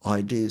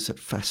ideas that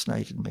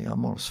fascinated me. I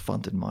almost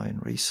funded my own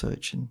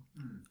research, and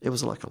it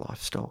was like a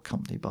lifestyle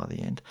company by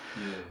the end.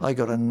 I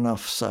got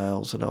enough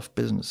sales, enough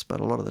business, but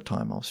a lot of the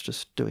time I was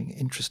just doing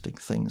interesting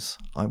things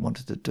I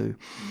wanted to do.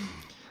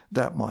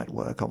 That might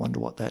work. I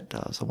wonder what that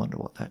does.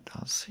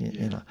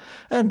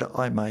 And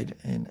I made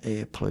in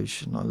air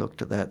pollution. I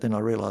looked at that. Then I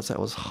realised that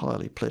was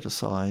highly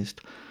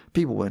politicised.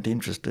 People weren't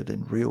interested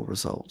in real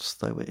results.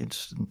 They were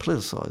interested in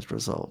politicised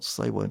results.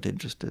 They weren't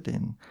interested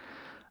in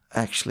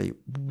actually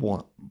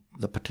what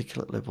the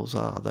particulate levels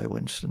are. They were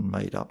interested in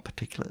made-up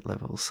particulate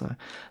levels. So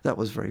that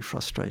was very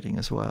frustrating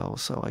as well.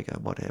 So I go,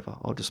 whatever.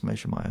 I'll just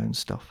measure my own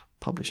stuff,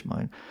 publish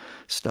my own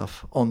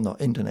stuff on the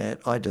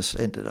internet. I've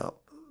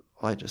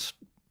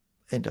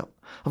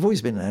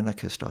always been an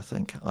anarchist, I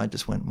think. I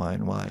just went my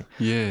own way.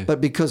 Yeah.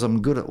 But because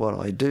I'm good at what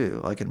I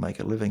do, I can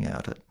make a living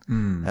out of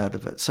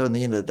it. So in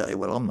the end of the day,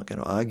 well, I'm not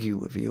going to argue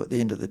with you. At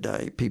the end of the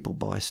day, people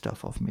buy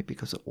stuff off me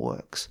because it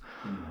works.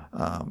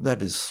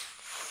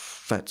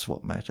 That's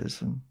what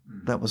matters, and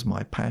that was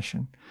my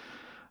passion.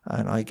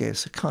 And I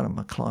guess kind of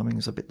my climbing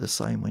is a bit the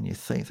same when you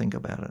think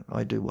about it.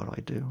 I do what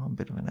I do. I'm a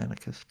bit of an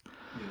anarchist.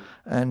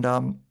 And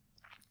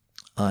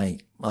I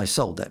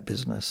sold that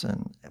business,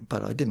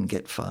 but I didn't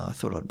get far. I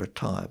thought I'd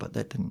retire, but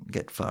that didn't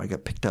get far. I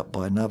got picked up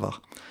by another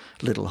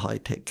little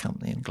high-tech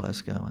company in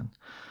Glasgow, and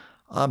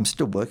I'm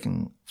still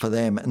working for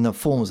them. And the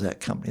form of that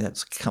company,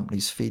 that's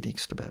company's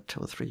phoenixed about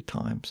 2 or 3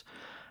 times,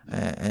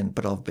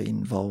 but I've been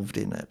involved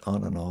in it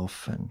on and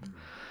off, and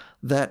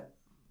that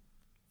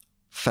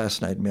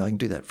fascinated me. I can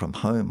do that from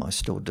home. I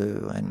still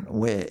do, and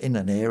we're in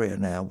an area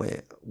now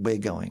where we're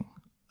going.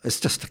 It's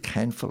just a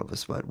handful of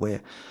us, but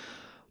we're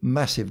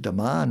massive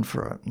demand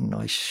for it, and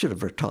I should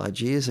have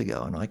retired years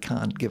ago, and I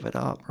can't give it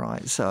up,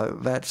 right? So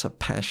that's a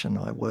passion.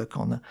 I work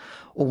on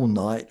all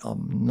night.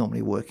 I'm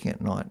normally working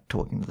at night,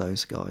 talking to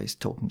those guys,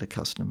 talking to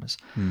customers,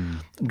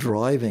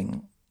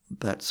 driving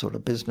that sort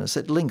of business.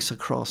 It links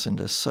across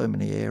into so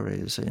many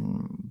areas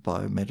in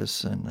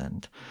biomedicine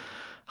and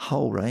a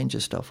whole range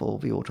of stuff. All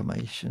the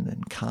automation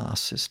and car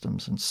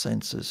systems and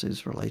sensors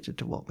is related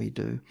to what we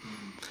do.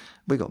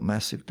 We got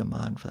massive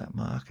demand for that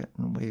market,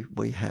 and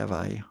we have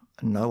a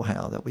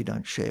know-how that we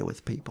don't share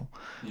with people.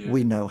 Yeah.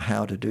 We know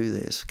how to do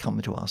this.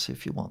 Come to us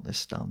if you want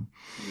this done.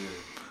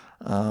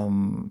 Yeah.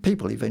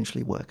 People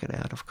eventually work it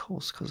out, of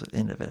course, because at the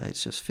end of it,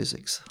 it's just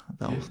physics.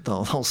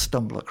 They'll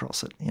stumble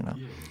across it, you know.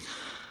 Yeah.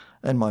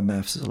 And my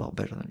maths is a lot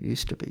better than it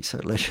used to be, so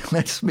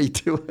lets me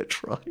do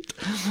it, right?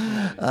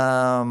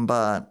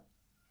 But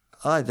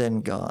I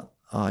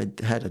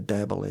had a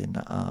dabble in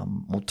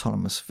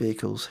autonomous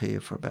vehicles here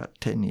for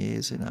about 10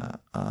 years in a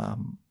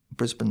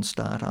Brisbane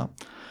startup.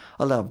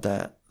 I loved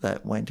that.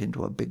 That went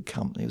into a big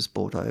company, was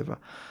bought over.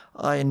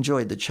 I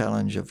enjoyed the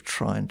challenge of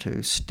trying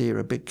to steer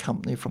a big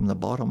company from the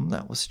bottom.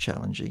 That was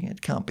challenging.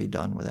 It can't be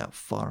done without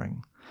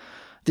firing.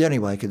 The only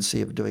way I could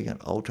see of doing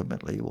it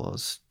ultimately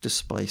was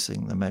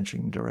displacing the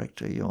managing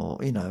director or,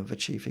 the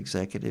chief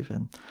executive,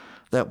 and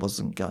that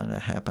wasn't going to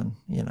happen,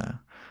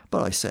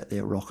 But I sat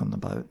there rocking the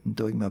boat and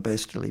doing my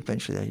best till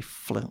eventually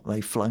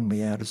they flung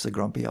me out as the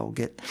grumpy old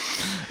git.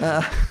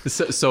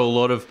 So a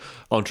lot of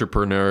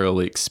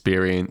entrepreneurial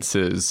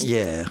experiences.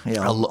 Yeah,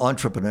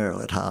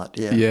 entrepreneurial at heart.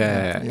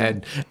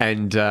 Yeah.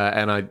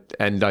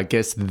 And I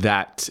guess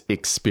that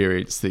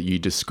experience that you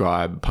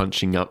describe,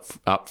 punching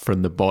up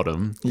from the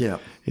bottom,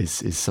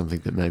 is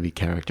something that maybe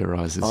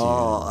characterises you.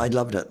 Oh, I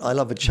loved it. I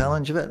love the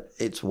challenge of it.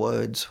 It's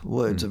words.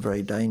 Words are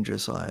very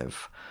dangerous.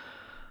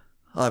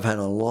 I've had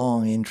a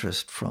long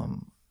interest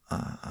from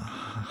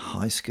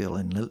high school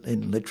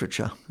in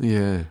literature.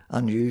 Yeah,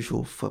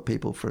 unusual for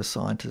a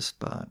scientist,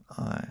 but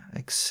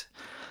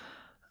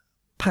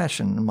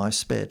passion in my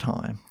spare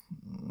time.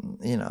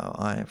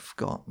 I've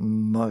got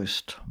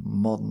most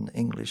modern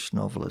English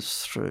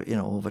novelists through,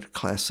 all the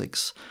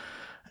classics,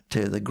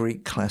 to the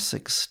Greek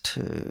classics,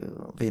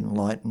 to the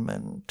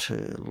Enlightenment,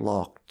 to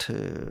Locke,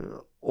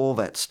 to all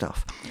that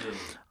stuff. Yeah.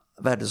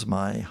 That is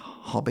my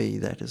hobby.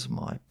 That is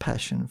my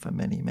passion for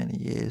many, many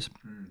years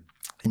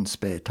in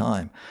spare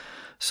time.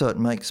 So it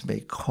makes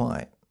me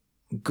quite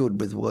good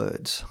with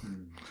words.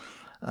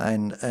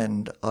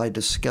 And I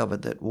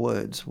discovered that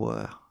words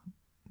were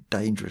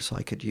dangerous.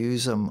 I could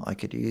use them. I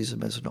could use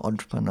them as an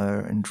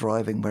entrepreneur in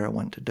driving where I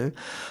want to do.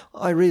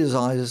 I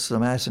realised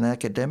them as an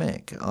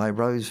academic. I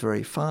rose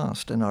very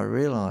fast, and I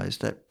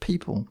realised that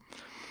people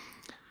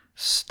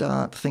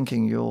start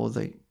thinking you're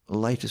the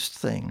latest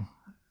thing.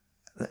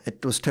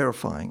 It was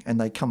terrifying, and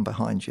they come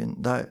behind you.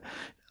 And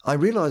I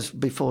realised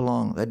before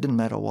long that it didn't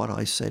matter what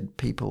I said,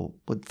 people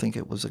would think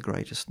it was the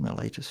greatest and the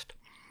latest.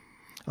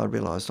 I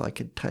realised I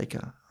could take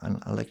a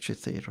lecture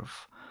theatre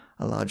of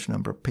a large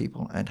number of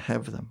people and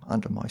have them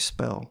under my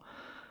spell.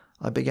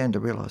 I began to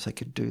realise I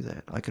could do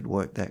that. I could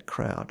work that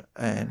crowd,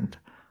 and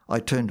I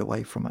turned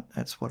away from it.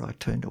 That's what I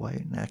turned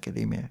away in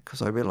academia,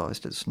 because I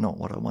realised it's not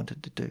what I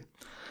wanted to do.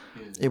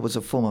 Yeah. It was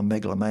a form of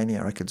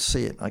megalomania. I could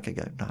see it. I could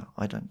go, no,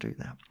 I don't do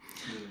that.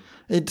 Yeah.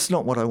 It's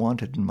not what I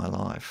wanted in my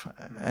life,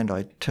 and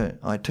I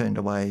turned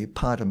away.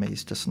 Part of me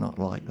is just not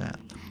like that.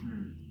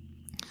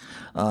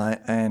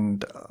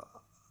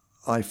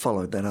 I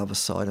followed that other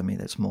side of me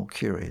that's more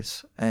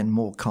curious and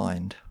more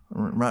kind.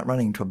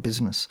 Running to a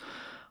business,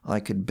 I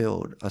could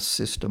build a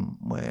system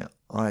where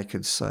I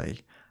could say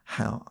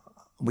how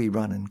we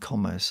run in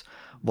commerce,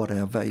 what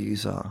our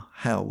values are,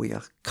 how we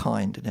are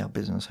kind in our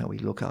business, how we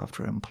look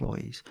after our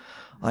employees.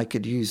 I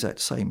could use that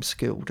same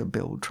skill to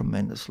build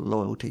tremendous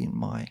loyalty in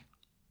my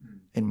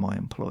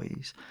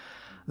employees.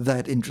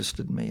 That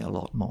interested me a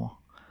lot more.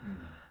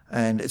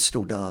 And it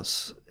still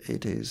does.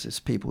 It is, as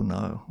people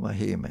know or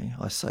hear me,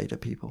 I say to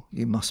people,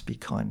 you must be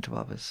kind to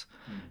others.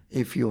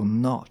 If you're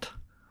not,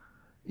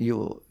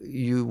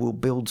 you will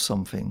build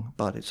something,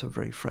 but it's a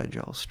very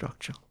fragile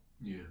structure.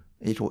 Yeah.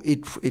 It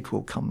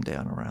will come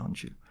down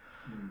around you.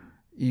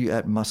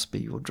 That must be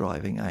your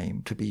driving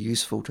aim, to be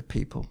useful to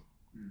people.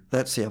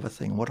 That's the other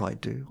thing. What I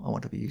do, I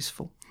want to be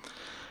useful.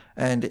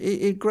 And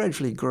it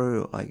gradually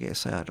grew, I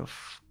guess,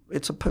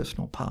 it's a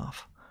personal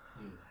path.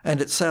 And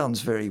it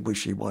sounds very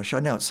wishy-washy. I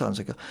know it sounds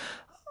like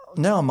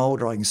now I'm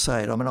older, I can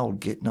say it. I'm an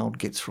old git, and old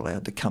gits are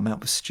allowed to come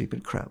out with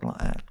stupid crap like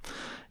that.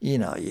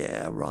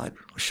 Yeah, right,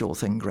 sure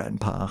thing,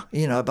 grandpa.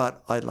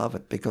 But I love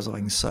it because I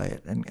can say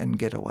it and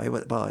get away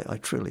with it, but I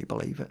truly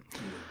believe it.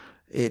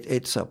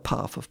 It's a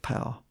path of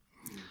power.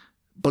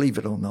 Believe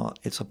it or not,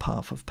 it's a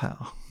path of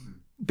power.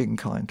 Being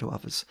kind to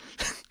others.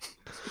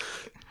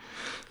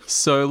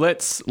 So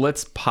let's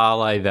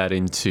parlay that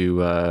into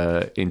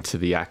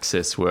the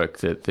access work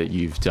that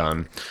you've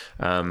done,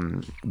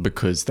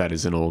 because that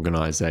is an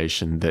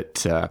organisation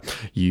that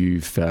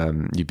you've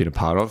been a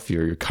part of.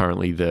 You're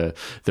currently the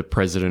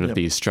president of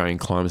the Australian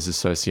Climbers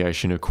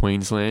Association of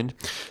Queensland.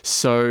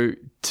 So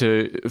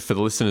for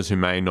the listeners who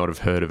may not have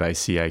heard of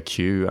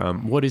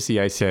ACAQ, what is the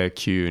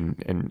ACAQ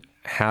and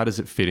how does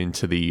it fit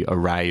into the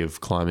array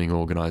of climbing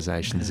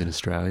organisations in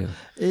Australia?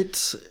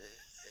 It's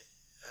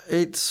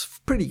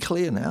pretty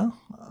clear now,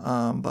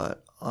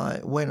 but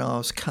when I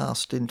was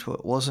cast into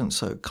it wasn't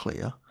so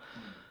clear.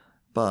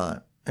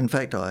 But in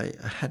fact, I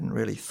hadn't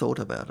really thought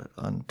about it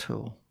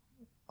until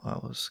I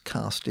was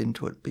cast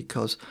into it,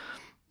 because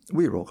I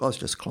was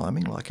just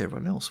climbing like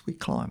everyone else. We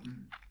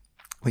climb.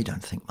 We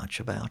don't think much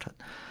about it.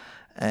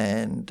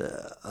 And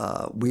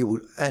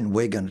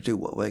we're going to do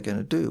what we're going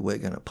to do. We're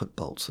going to put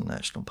bolts in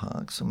national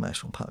parks, and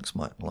national parks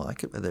might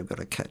like it, but they've got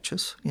to catch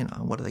us.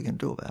 What are they going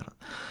to do about it?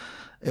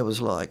 It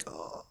was like,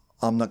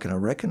 I'm not going to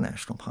wreck a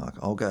national park.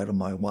 I'll go out of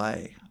my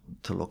way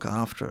to look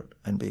after it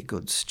and be a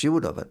good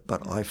steward of it.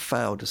 But I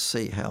fail to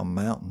see how a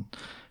mountain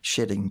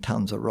shedding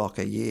tons of rock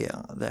a year,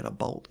 that a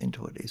bolt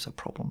into it is a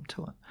problem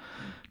to it.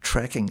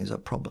 Tracking is a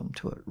problem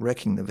to it.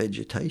 Wrecking the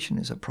vegetation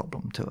is a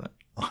problem to it.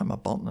 I'm a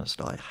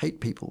botanist. I hate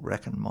people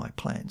wrecking my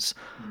plants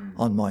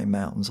on my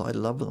mountains. I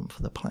love them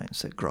for the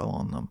plants that grow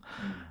on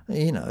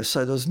them.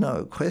 So there's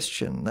no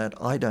question that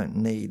I don't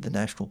need the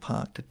national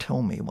park to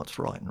tell me what's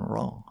right and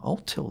wrong. I'll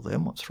tell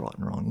them what's right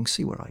and wrong. You can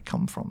see where I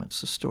come from.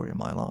 It's the story of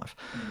my life.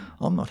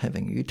 I'm not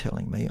having you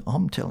telling me.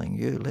 I'm telling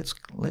you,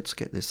 let's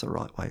get this the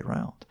right way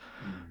around.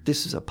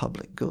 This is a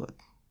public good.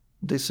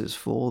 This is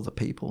for the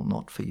people,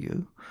 not for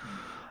you.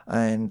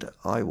 And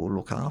I will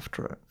look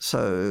after it.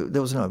 So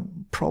there was no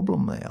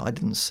problem there. I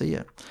didn't see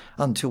it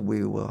until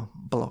we were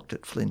blocked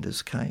at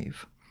Flinders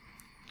Cave.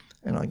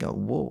 And I go,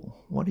 whoa,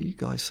 what do you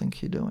guys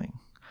think you're doing?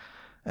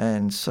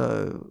 And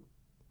so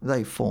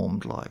they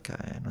formed like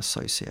an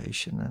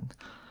association, and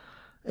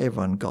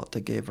everyone got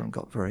together and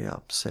got very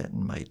upset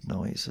and made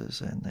noises,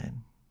 and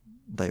then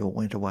they all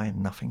went away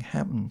and nothing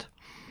happened.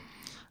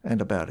 And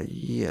about a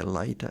year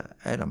later,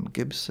 Adam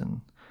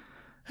Gibson,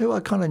 who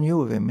I kind of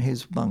knew of him,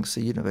 he's amongst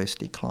the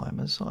university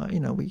climbers.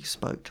 We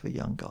spoke to the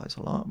young guys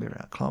a lot. We were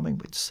out climbing,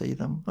 we'd see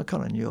them. I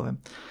kind of knew him.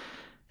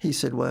 He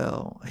said,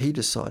 well, he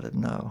decided,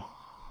 no,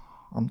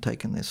 I'm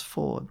taking this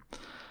forward.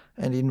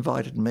 And he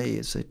invited me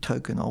as a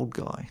token old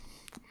guy,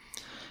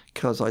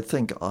 because I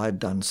think I'd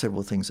done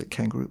several things at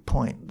Kangaroo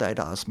Point. They'd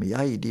asked me,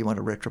 hey, do you want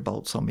to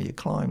retrobolt some of your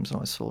climbs? And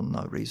I saw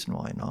no reason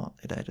why not.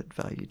 It added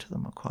value to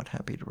them. I'm quite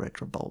happy to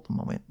retrobolt them.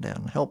 I went down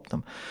and helped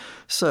them.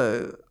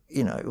 So,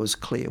 it was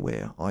clear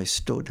where I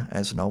stood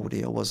as an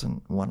oldie. I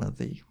wasn't one of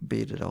the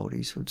bearded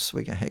oldies who'd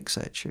swing a hex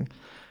at you.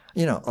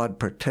 I'd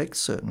protect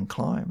certain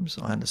climbs.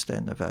 I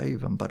understand the value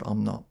of them, but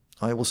I'm not.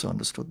 I also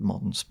understood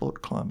modern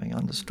sport climbing. I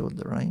understood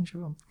the range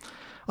of them.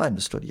 I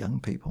understood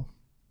young people.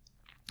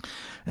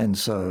 And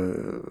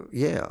so,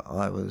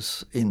 I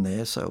was in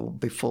there. So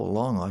before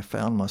long, I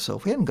found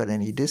myself, we hadn't got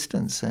any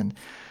distance, and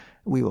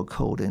we were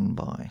called in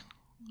by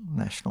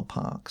national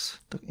parks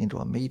into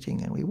a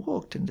meeting, and we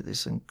walked into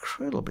this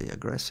incredibly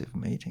aggressive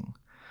meeting.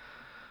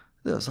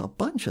 There was a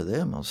bunch of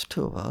them. There was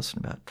 2 of us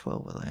and about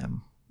 12 of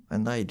them,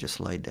 and they just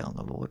laid down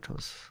the law to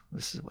us.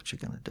 This is what you're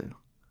going to do.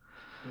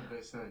 What did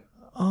they say?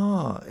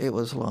 Oh, it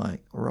was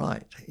like,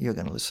 right, you're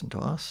going to listen to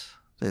us.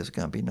 There's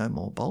going to be no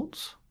more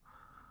bolts.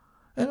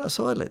 And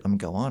so I let them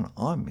go on.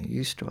 I'm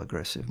used to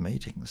aggressive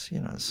meetings.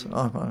 So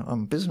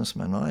I'm a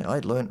businessman. I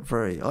learnt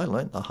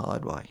the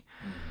hard way.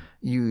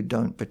 You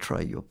don't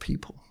betray your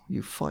people.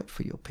 You fight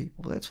for your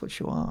people. That's what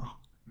you are.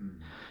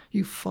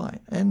 You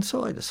fight. And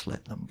so I just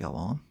let them go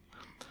on.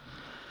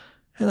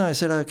 And I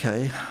said,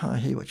 okay, I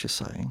hear what you're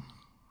saying.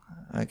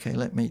 Okay,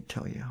 let me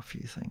tell you a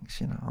few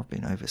things. I've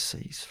been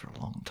overseas for a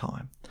long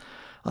time.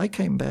 I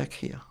came back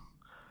here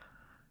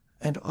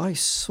and I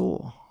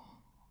saw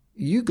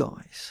you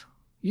guys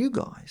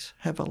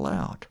have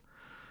allowed,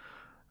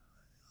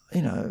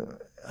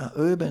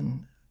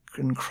 urban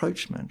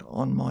encroachment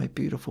on my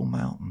beautiful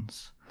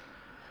mountains.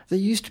 There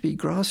used to be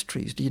grass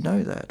trees. Do you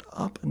know that?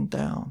 Up and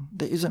down.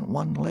 There isn't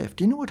one left.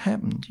 Do you know what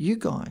happened? You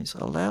guys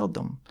allowed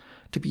them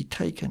to be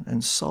taken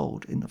and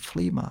sold in the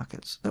flea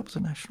markets. That was a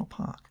national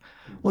park.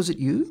 Was it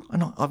you?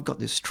 And I've got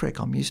this trick.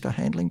 I'm used to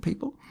handling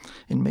people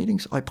in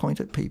meetings. I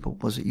point at people.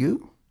 Was it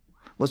you?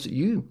 Was it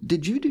you?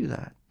 Did you do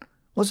that?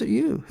 Was it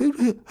you?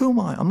 Who am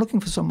I? I'm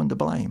looking for someone to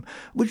blame.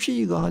 Which of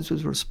you guys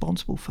was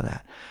responsible for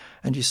that?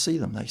 And you see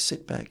them. They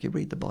sit back. You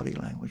read the body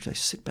language. They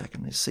sit back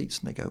in their seats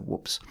and they go,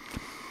 whoops.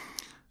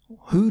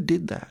 Who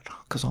did that?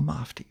 Because I'm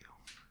after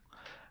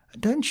you.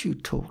 Don't you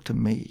talk to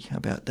me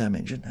about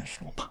damage in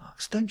national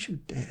parks. Don't you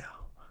dare.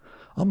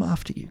 I'm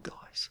after you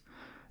guys.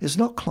 It's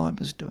not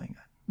climbers doing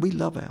it. We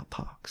love our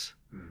parks.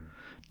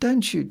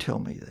 Don't you tell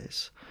me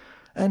this.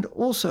 And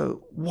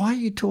also, why are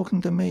you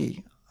talking to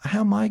me?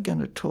 How am I going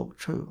to talk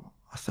to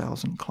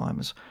 1,000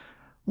 climbers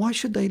Why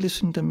should they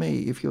listen to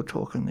me if you're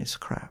talking this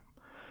crap?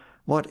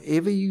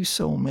 Whatever you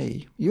sell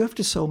me, you have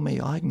to sell me.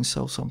 I can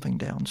sell something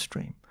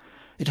downstream.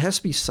 It has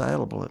to be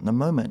saleable. At the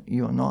moment,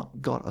 you are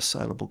not got a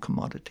saleable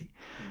commodity.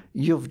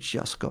 You've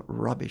just got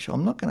rubbish.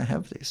 I'm not going to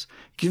have this.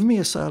 Give me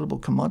a saleable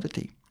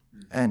commodity,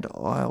 and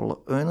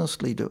I'll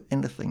earnestly do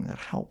anything that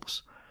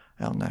helps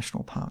our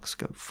national parks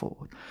go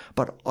forward.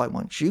 But I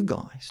want you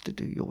guys to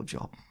do your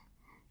job.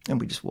 And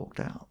we just walked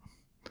out.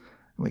 And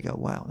we go,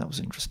 wow, that was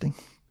interesting.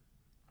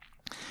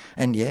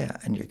 And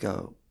you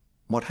go,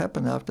 what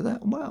happened after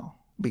that? Well,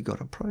 we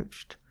got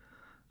approached.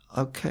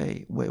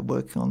 Okay, we're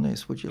working on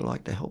this. Would you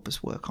like to help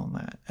us work on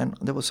that? And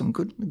there were some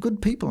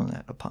good people in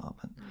that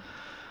department.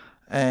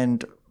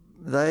 And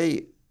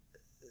it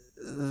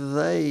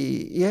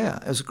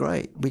was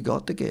great. We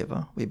got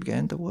together, we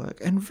began to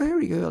work. And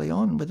very early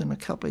on, within a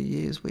couple of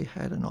years, we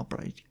had an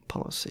operating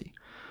policy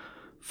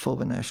for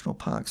the national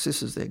parks.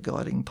 This is their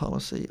guiding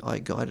policy. I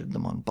guided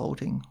them on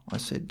bolting. I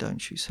said,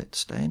 don't you set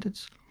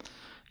standards.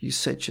 You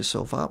set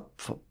yourself up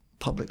for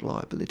public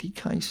liability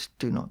case.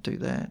 Do not do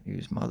that.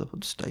 Use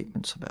motherhood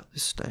statements about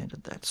this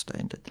standard, that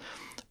standard,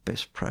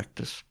 best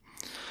practice.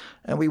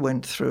 And we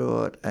went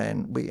through it,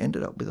 and we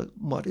ended up with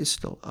what is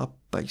still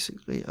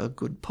basically a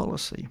good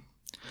policy.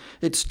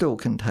 It still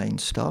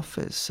contains stuff.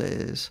 It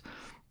says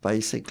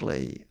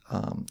basically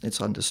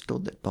it's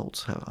understood that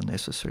bolts are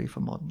necessary for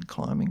modern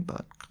climbing,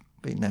 but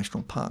the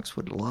national parks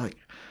would like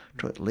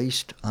to at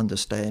least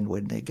understand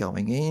when they're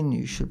going in.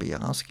 You should be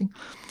asking.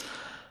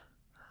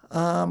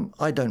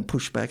 I don't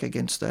push back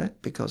against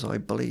that because I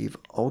believe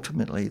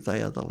ultimately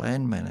they are the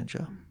land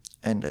manager,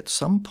 and at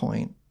some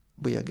point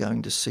we are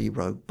going to see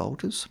rogue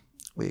bolters.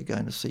 We are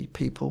going to see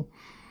people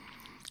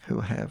who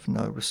have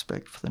no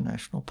respect for the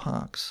national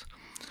parks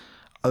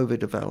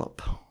overdevelop,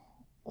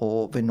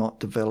 or they're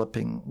not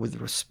developing with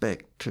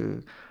respect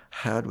to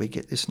how do we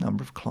get this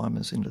number of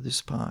climbers into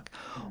this park,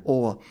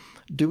 or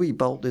do we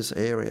bolt this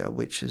area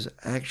which has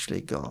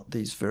actually got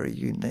these very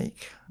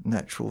unique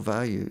natural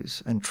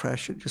values and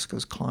trash it just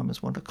because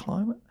climbers want to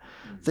climb it?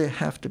 There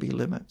have to be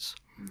limits.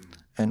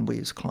 And we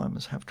as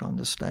climbers have to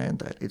understand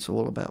that. It's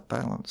all about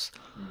balance.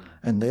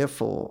 And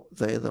therefore,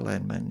 they're the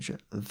land manager.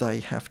 They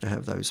have to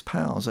have those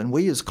powers. And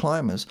we as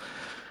climbers,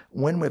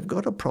 when we've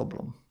got a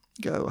problem,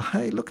 go,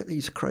 hey, look at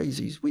these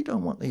crazies. We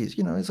don't want these.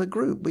 As a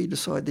group, we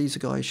decide these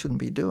guys shouldn't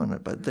be doing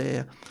it, but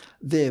they're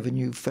the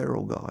new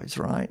feral guys,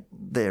 right?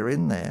 They're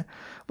in there.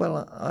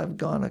 Well, I've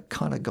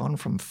kind of gone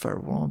from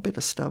feral. Well, I'm a bit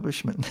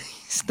establishment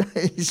these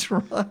days,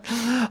 right?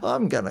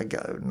 I'm going to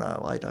go,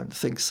 no, I don't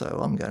think so.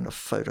 I'm going to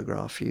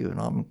photograph you,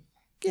 and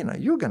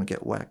you're going to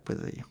get whacked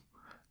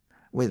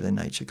with the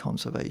Nature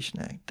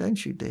Conservation Act.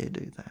 Don't you dare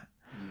do that.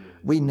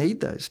 We need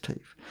those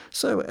teeth.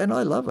 So, and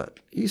I love it.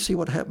 You see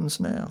what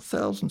happens now.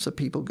 Thousands of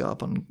people go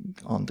up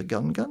on the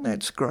gun.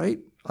 That's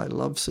great. I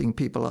love seeing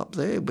people up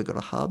there. We've got to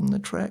harden the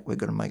track. We've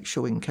got to make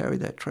sure we can carry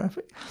that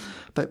traffic.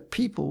 But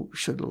people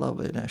should love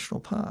their national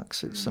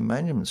parks. It's the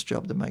management's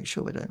job to make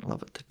sure we don't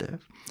love it to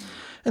death.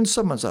 And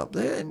someone's up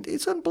there, and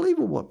it's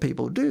unbelievable what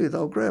people do.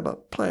 They'll grab a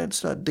plant,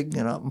 start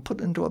digging it up and put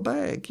it into a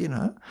bag,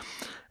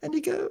 And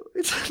you go,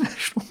 it's a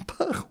national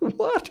park.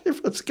 What?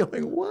 Everyone's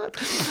going, what?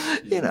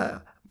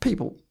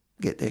 People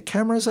get their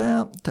cameras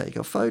out, take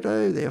a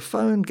photo, their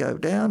phone, go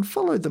down,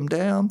 follow them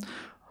down,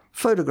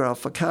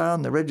 photograph a car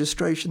and the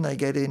registration they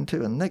get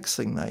into, and next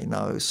thing they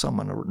know,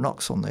 someone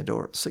knocks on their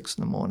door at 6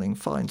 a.m,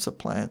 finds a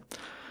plant,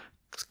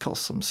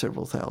 costs them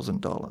several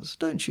 $1,000s.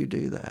 Don't you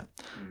do that.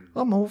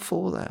 I'm all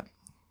for that.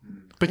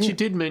 But you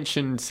did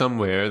mention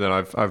somewhere that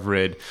I've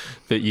read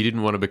that you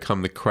didn't want to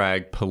become the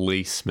crag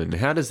policeman.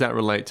 How does that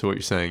relate to what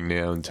you're saying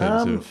now in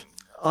terms of...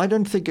 I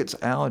don't think it's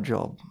our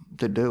job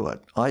to do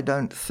it. I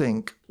don't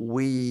think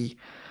we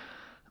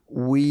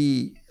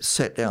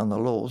set down the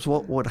laws.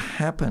 What would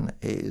happen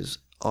is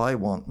I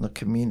want the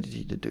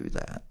community to do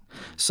that.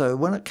 So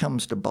when it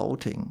comes to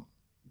bolting,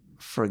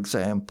 for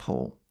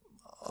example,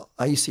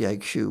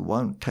 ACAQ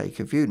won't take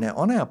a view. Now,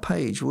 on our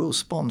page, we'll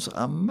sponsor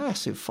a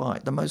massive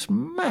fight, the most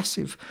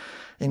massive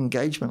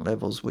engagement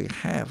levels we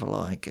have,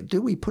 like,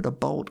 do we put a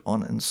bolt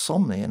on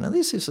Insomnia? Now,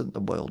 this isn't the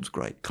world's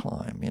great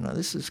climb,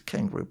 this is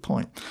Kangaroo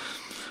Point.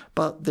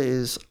 But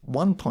there's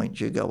one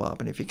point you go up,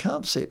 and if you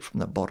can't see it from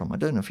the bottom, I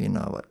don't know if you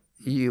know it,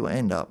 you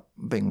end up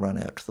being run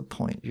out to the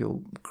point.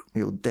 You'll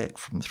deck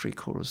from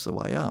 3/4 of the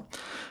way up.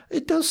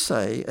 It does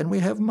say, and we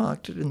have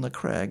marked it in the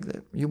crag,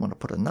 that you want to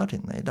put a nut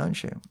in there,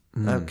 don't you?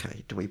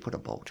 Okay, do we put a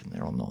bolt in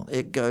there or not?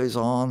 It goes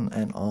on.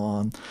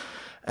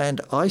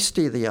 And I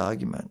steer the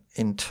argument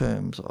in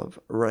terms of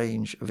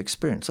range of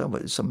experience.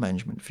 It's a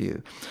management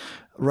view.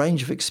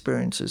 Range of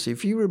experiences.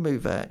 If you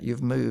remove that,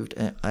 you've moved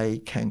a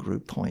Kangaroo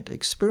Point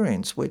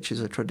experience, which is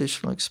a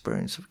traditional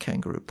experience of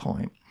Kangaroo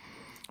Point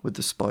with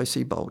the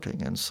spicy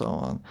bolting and so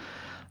on.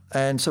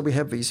 And so we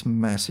have these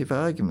massive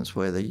arguments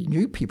where the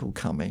new people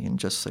coming and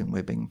just saying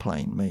we're being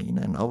plain mean,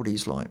 and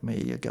oldies like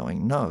me are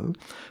going no.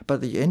 But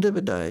at the end of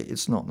the day,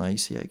 it's not an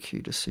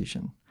ACAQ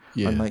decision.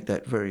 Yeah. I make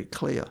that very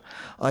clear.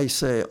 I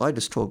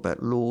just talk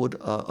about Lord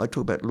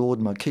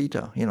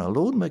Makita.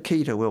 Lord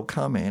Makita will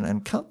come in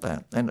and cut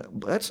that. And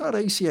that's not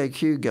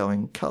ACAQ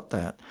going, cut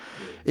that.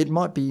 It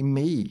might be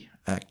me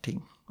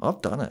acting.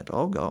 I've done it.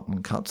 I'll go up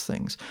and cut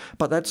things.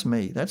 But that's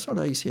me. That's not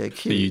ACAQ.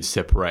 So you'd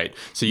separate.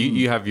 So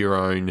you have your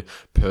own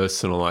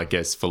personal, I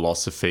guess,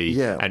 philosophy,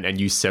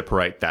 and you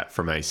separate that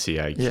from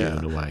ACAQ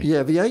in a way.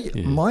 Yeah.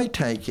 My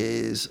take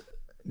is,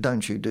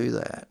 don't you do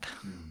that.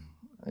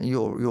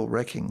 You're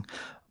wrecking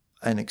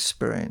an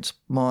experience.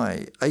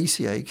 My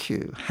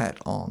ACAQ hat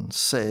on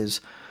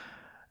says,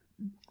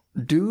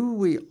 do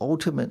we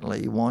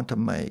ultimately want to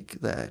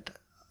make that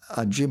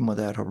a gym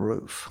without a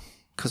roof?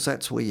 Because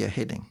that's where you're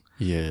heading.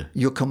 Yeah.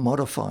 You're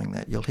commodifying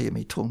that. You'll hear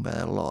me talking about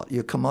that a lot.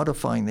 You're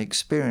commodifying the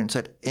experience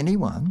that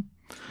anyone,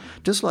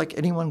 just like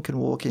anyone can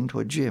walk into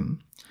a gym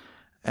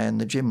and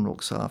the gym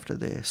looks after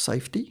their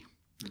safety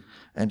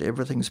and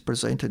everything's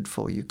presented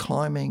for you.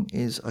 Climbing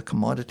is a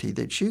commodity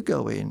that you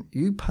go in,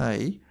 you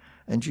pay,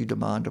 and you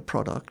demand a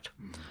product.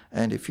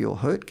 And if you're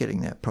hurt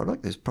getting that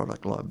product, there's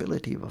product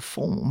liability of a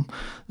form.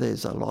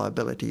 There's a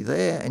liability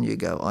there, and you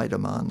go, I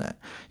demand that.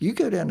 You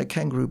go down to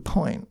Kangaroo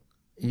Point,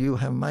 you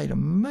have made a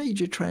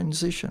major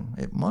transition.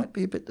 It might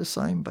be a bit the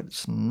same, but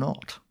it's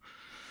not.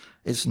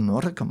 It's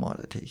not a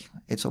commodity.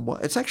 It's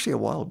actually a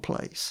wild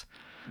place.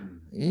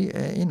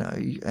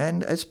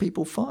 And as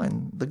people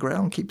find, the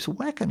ground keeps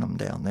whacking them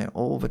down there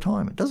all the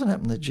time. It doesn't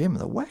happen in the gym.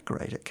 The whack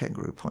rate at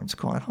Kangaroo Point's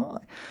quite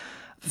high.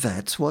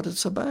 That's what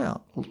it's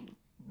about.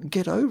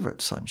 Get over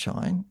it,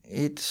 sunshine.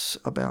 It's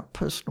about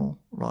personal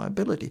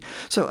liability.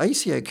 So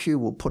ACAQ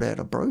will put out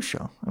a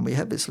brochure, and we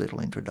have this little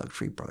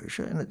introductory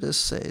brochure, and it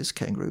just says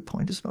Kangaroo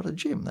Point is not a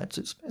gym. That's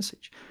its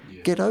message.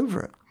 Yeah. Get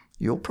over it.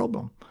 Your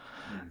problem.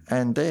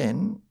 And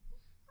then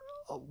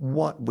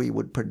what we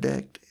would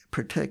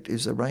protect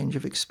is a range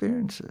of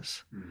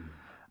experiences.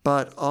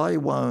 But I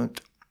won't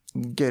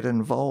get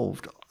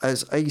involved.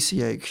 As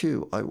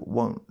ACAQ,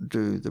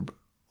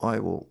 I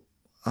will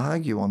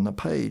argue on the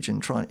page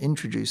and try and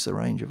introduce a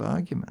range of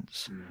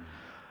arguments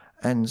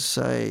and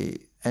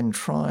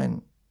try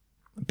and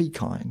be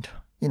kind.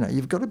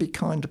 You've got to be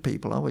kind to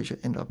people. Otherwise you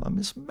end up on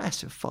this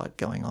massive fight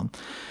going on.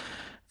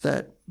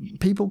 That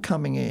people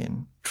coming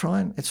in,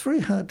 it's very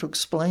hard to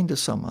explain to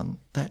someone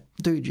that,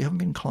 dude, you haven't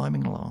been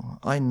climbing long.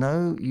 I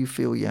know you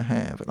feel you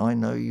have, and I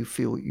know you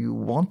feel you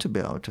want to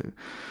be able to.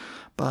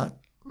 But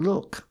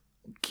look,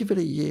 give it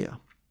a year.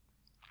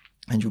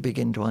 And you'll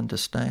begin to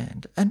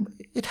understand. And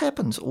it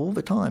happens all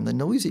the time. The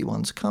noisy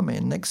ones come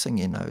in, next thing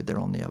you know, they're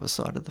on the other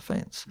side of the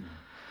fence.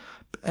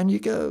 And you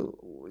go,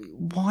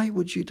 why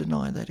would you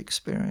deny that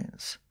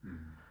experience?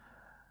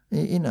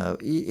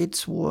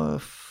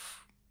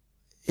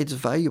 It's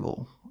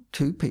valuable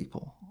to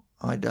people.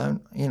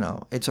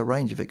 It's a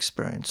range of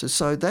experiences.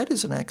 So that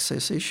is an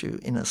access issue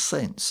in a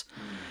sense,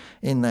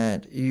 in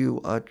that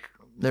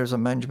there's a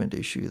management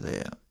issue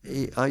there.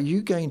 Are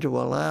you going to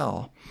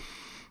allow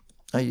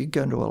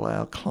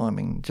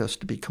climbing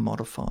just to be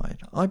commodified?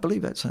 I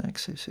believe that's an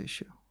access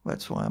issue.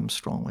 That's why I'm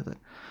strong with it.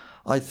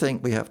 I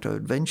think we have to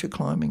adventure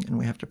climbing and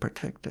we have to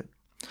protect it.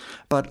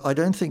 But I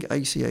don't think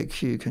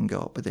ACAQ can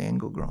go up with the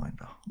angle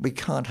grinder. We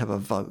can't have a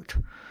vote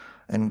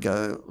and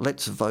go,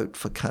 let's vote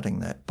for cutting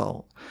that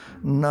bolt.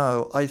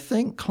 No, I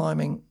think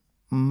climbing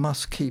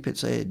must keep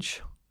its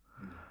edge.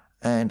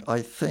 And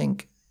I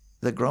think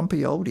the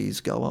grumpy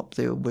oldies go up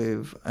there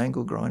with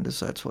angle grinders.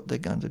 That's what they're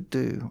going to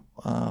do.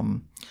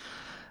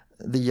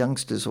 The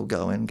youngsters will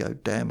go in and go,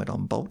 damn it,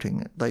 I'm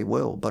bolting. They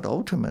will, but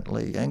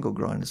ultimately angle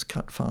grinders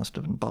cut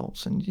faster than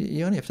bolts, and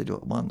you only have to do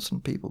it once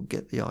and people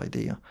get the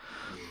idea.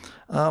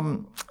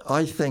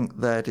 I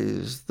think that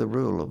is the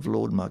rule of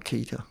Lord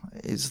Makita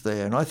is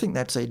there, and I think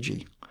that's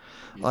edgy.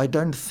 Yeah. I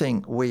don't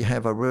think we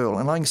have a rule,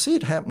 and I can see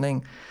it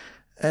happening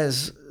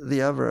as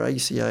the other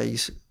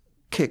ACAs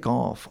kick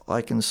off.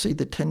 I can see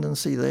the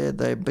tendency there.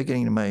 They're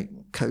beginning to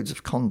make codes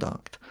of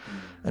conduct.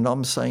 And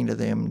I'm saying to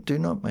them, do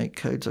not make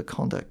codes of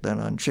conduct that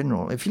are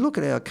general. If you look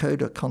at our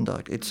code of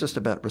conduct, it's just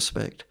about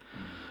respect.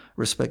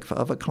 Respect for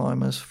other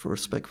climbers,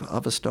 respect for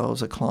other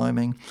styles of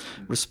climbing,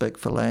 respect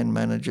for land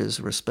managers,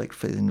 respect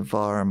for the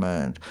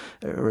environment,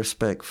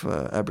 respect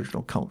for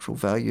Aboriginal cultural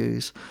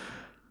values.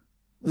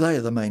 They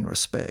are the main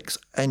respects.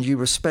 And you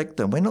respect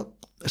them. We're not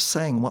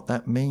saying what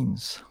that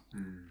means.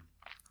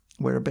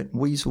 We're a bit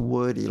weasel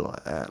wordy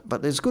like that.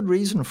 But there's good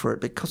reason for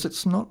it because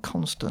it's not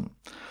constant.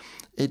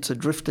 It's a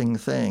drifting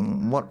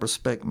thing. What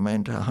respect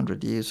meant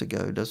 100 years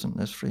ago doesn't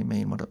necessarily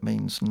mean what it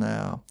means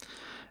now.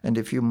 And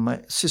if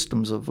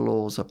systems of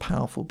laws are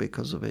powerful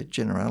because of their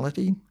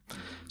generality,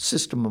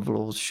 system of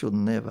laws should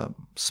never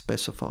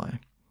specify.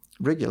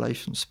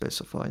 Regulations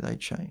specify, they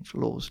change.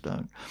 Laws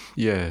don't.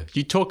 Yeah.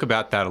 You talk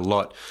about that a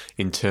lot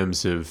in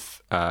terms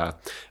of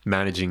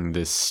managing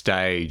the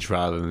stage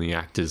rather than the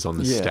actors on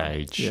the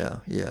stage. Yeah.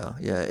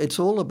 It's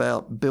all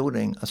about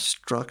building a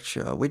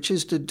structure, which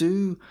is to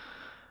do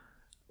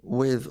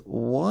with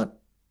what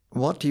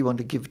do you want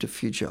to give to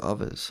future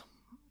others.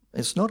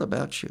 It's not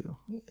about you.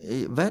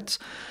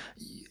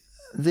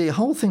 The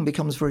whole thing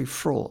becomes very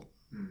fraught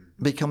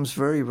becomes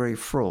very, very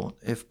fraught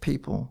if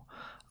people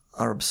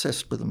are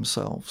obsessed with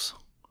themselves.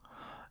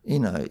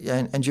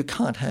 And you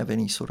can't have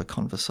any sort of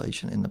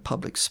conversation in the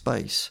public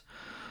space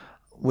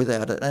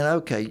without it. And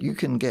okay, you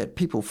can get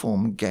people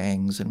form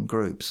gangs and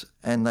groups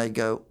and they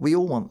go, we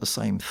all want the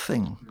same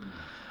thing.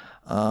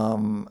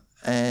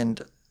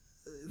 And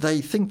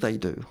they think they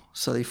do.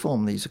 So they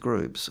form these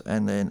groups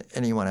and then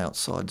anyone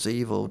outside's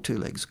evil, 2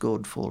 legs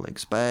good, 4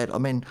 legs bad. I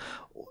mean,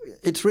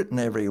 it's written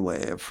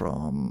everywhere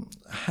from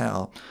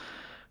how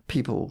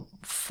people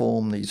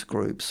form these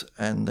groups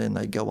and then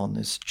they go on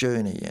this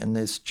journey, and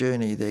this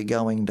journey they're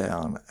going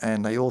down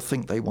and they all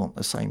think they want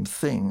the same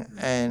thing,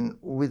 and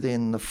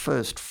within the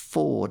first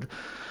ford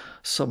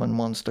someone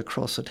wants to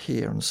cross it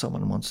here and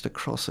someone wants to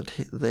cross it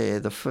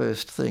there. The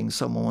first thing,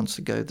 someone wants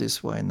to go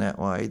this way and that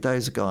way.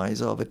 Those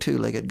guys, the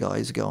 2-legged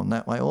guys are going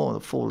that way, or the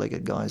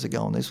 4-legged guys are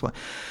going this way.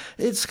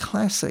 It's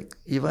classic.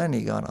 You've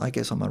only got, I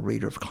guess I'm a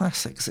reader of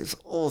classics. It's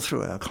all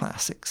through our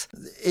classics.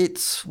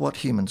 It's what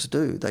humans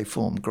do. They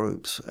form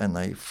groups and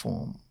they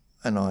form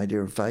an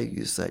idea of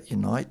values that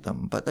unite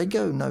them, but they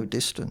go no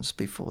distance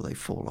before they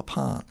fall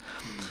apart.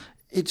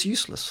 It's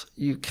useless.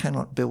 You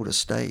cannot build a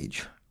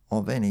stage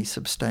of any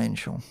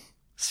substantial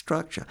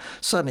structure.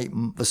 Suddenly,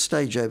 the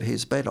stage over here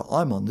is better.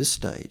 I'm on this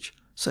stage.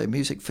 So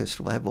music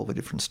festival have all the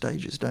different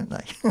stages, don't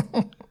they?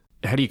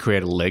 How do you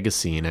create a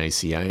legacy in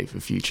ACA for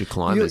future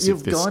climbers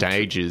if the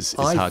stage is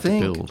hard to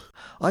build?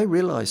 I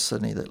realised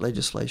suddenly that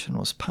legislation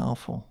was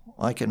powerful.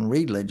 I can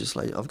read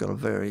legislation. I've got a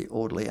very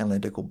orderly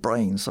analytical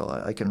brain, so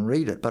I can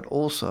read it, but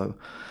also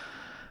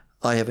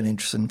I have an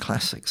interest in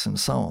classics and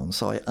so on,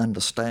 so I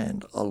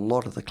understand a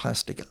lot of the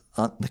classic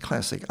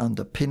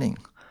underpinning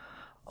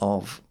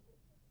of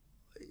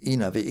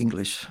the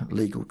English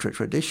legal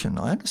tradition.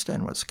 I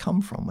understand where it's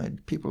come from, where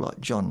people like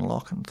John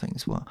Locke and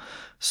things were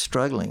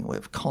struggling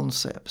with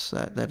concepts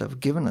that have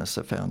given us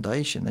a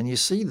foundation. And you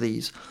see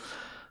these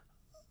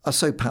are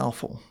so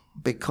powerful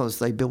because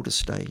they build a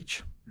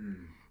stage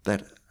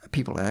that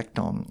people act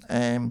on.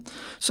 And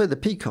so the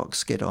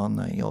peacocks get on,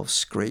 they all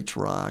screech,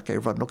 rock,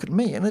 everyone look at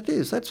me, and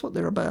that's what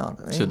they're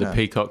about. So the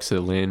peacocks are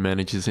land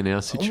managers in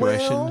our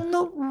situation? Well,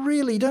 not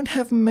really, don't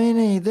have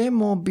many. They're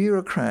more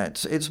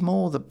bureaucrats. It's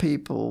more the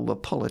people, the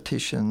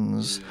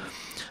politicians,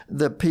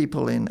 the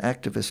people in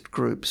activist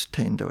groups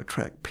tend to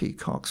attract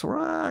peacocks.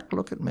 Rock,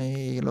 look at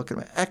me, look at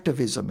me.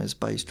 Activism is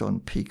based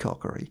on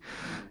peacockery,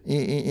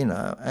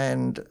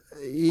 and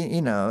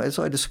as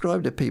I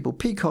describe to people,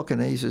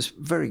 peacockanese is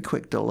very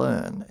quick to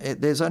learn.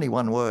 There's only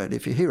one word.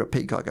 If you hear a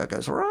peacock, it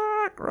goes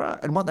rock, rock,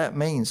 and what that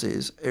means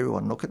is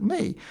everyone look at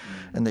me,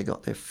 and they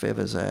got their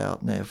feathers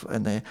out,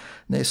 and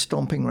they're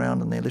stomping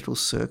around in their little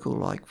circle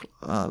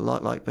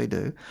like they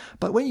do.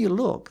 But when you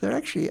look, they're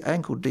actually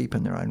ankle deep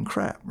in their own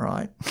crap,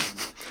 right?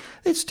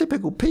 It's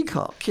typical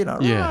peacock,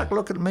 rock,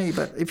 look at me.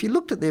 But if you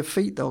looked at their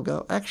feet, they'll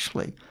go,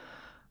 actually,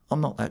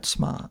 I'm not that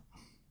smart.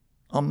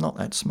 I'm not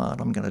that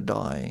smart. I'm going to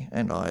die.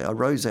 And I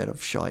rose out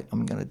of shite.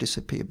 I'm going to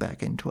disappear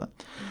back into it.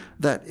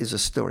 That is a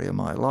story of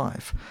my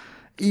life.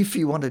 If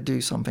you want to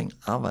do something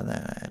other than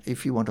that,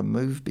 if you want to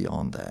move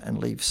beyond that and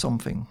leave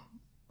something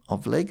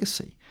of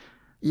legacy,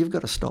 you've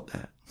got to stop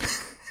that.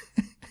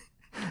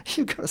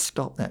 You've got to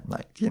stop that,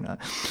 mate,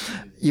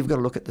 You've got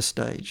to look at the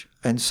stage.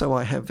 And so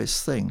I have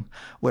this thing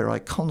where I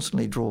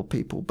constantly draw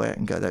people back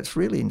and go, that's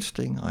really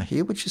interesting. I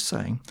hear what you're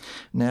saying.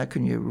 Now,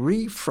 can you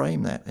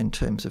reframe that in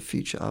terms of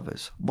future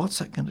others? What's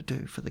that going to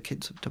do for the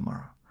kids of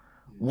tomorrow?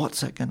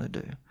 What's that going to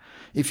do?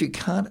 If you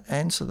can't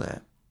answer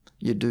that,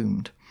 you're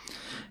doomed.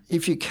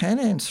 If you can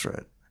answer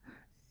it,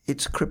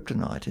 it's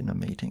kryptonite in a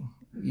meeting.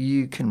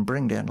 You can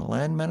bring down a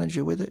land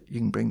manager with it. You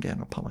can bring down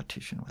a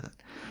politician with it.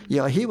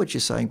 Yeah, I hear what you're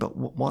saying, but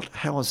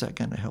how is that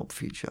going to help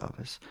future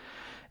others?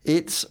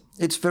 It's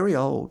very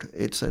old.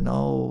 It's an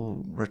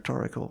old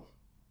rhetorical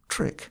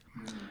trick,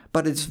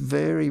 but it's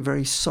very,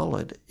 very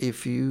solid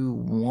if you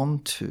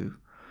want to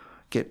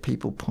get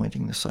people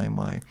pointing the same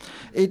way.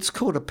 It's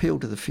called appeal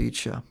to the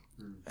future,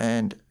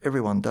 and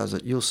everyone does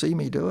it. You'll see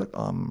me do it.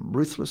 I'm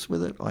ruthless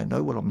with it. I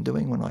know what I'm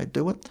doing when I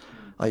do it.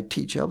 I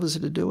teach others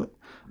to do it.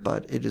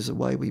 But it is a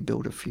way we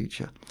build a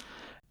future.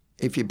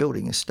 If you're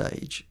building a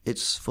stage,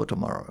 it's for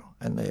tomorrow,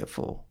 and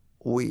therefore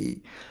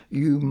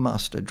you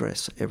must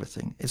address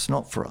everything. It's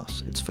not for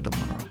us, it's for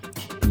tomorrow.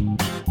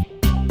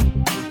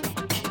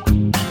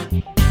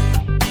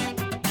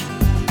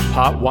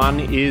 Part 1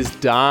 is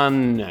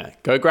done.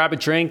 Go grab a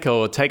drink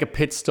or take a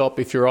pit stop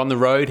if you're on the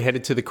road,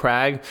 headed to the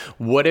crag,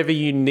 whatever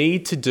you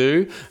need to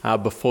do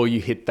before you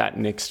hit that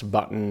next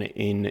button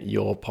in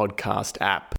your podcast app.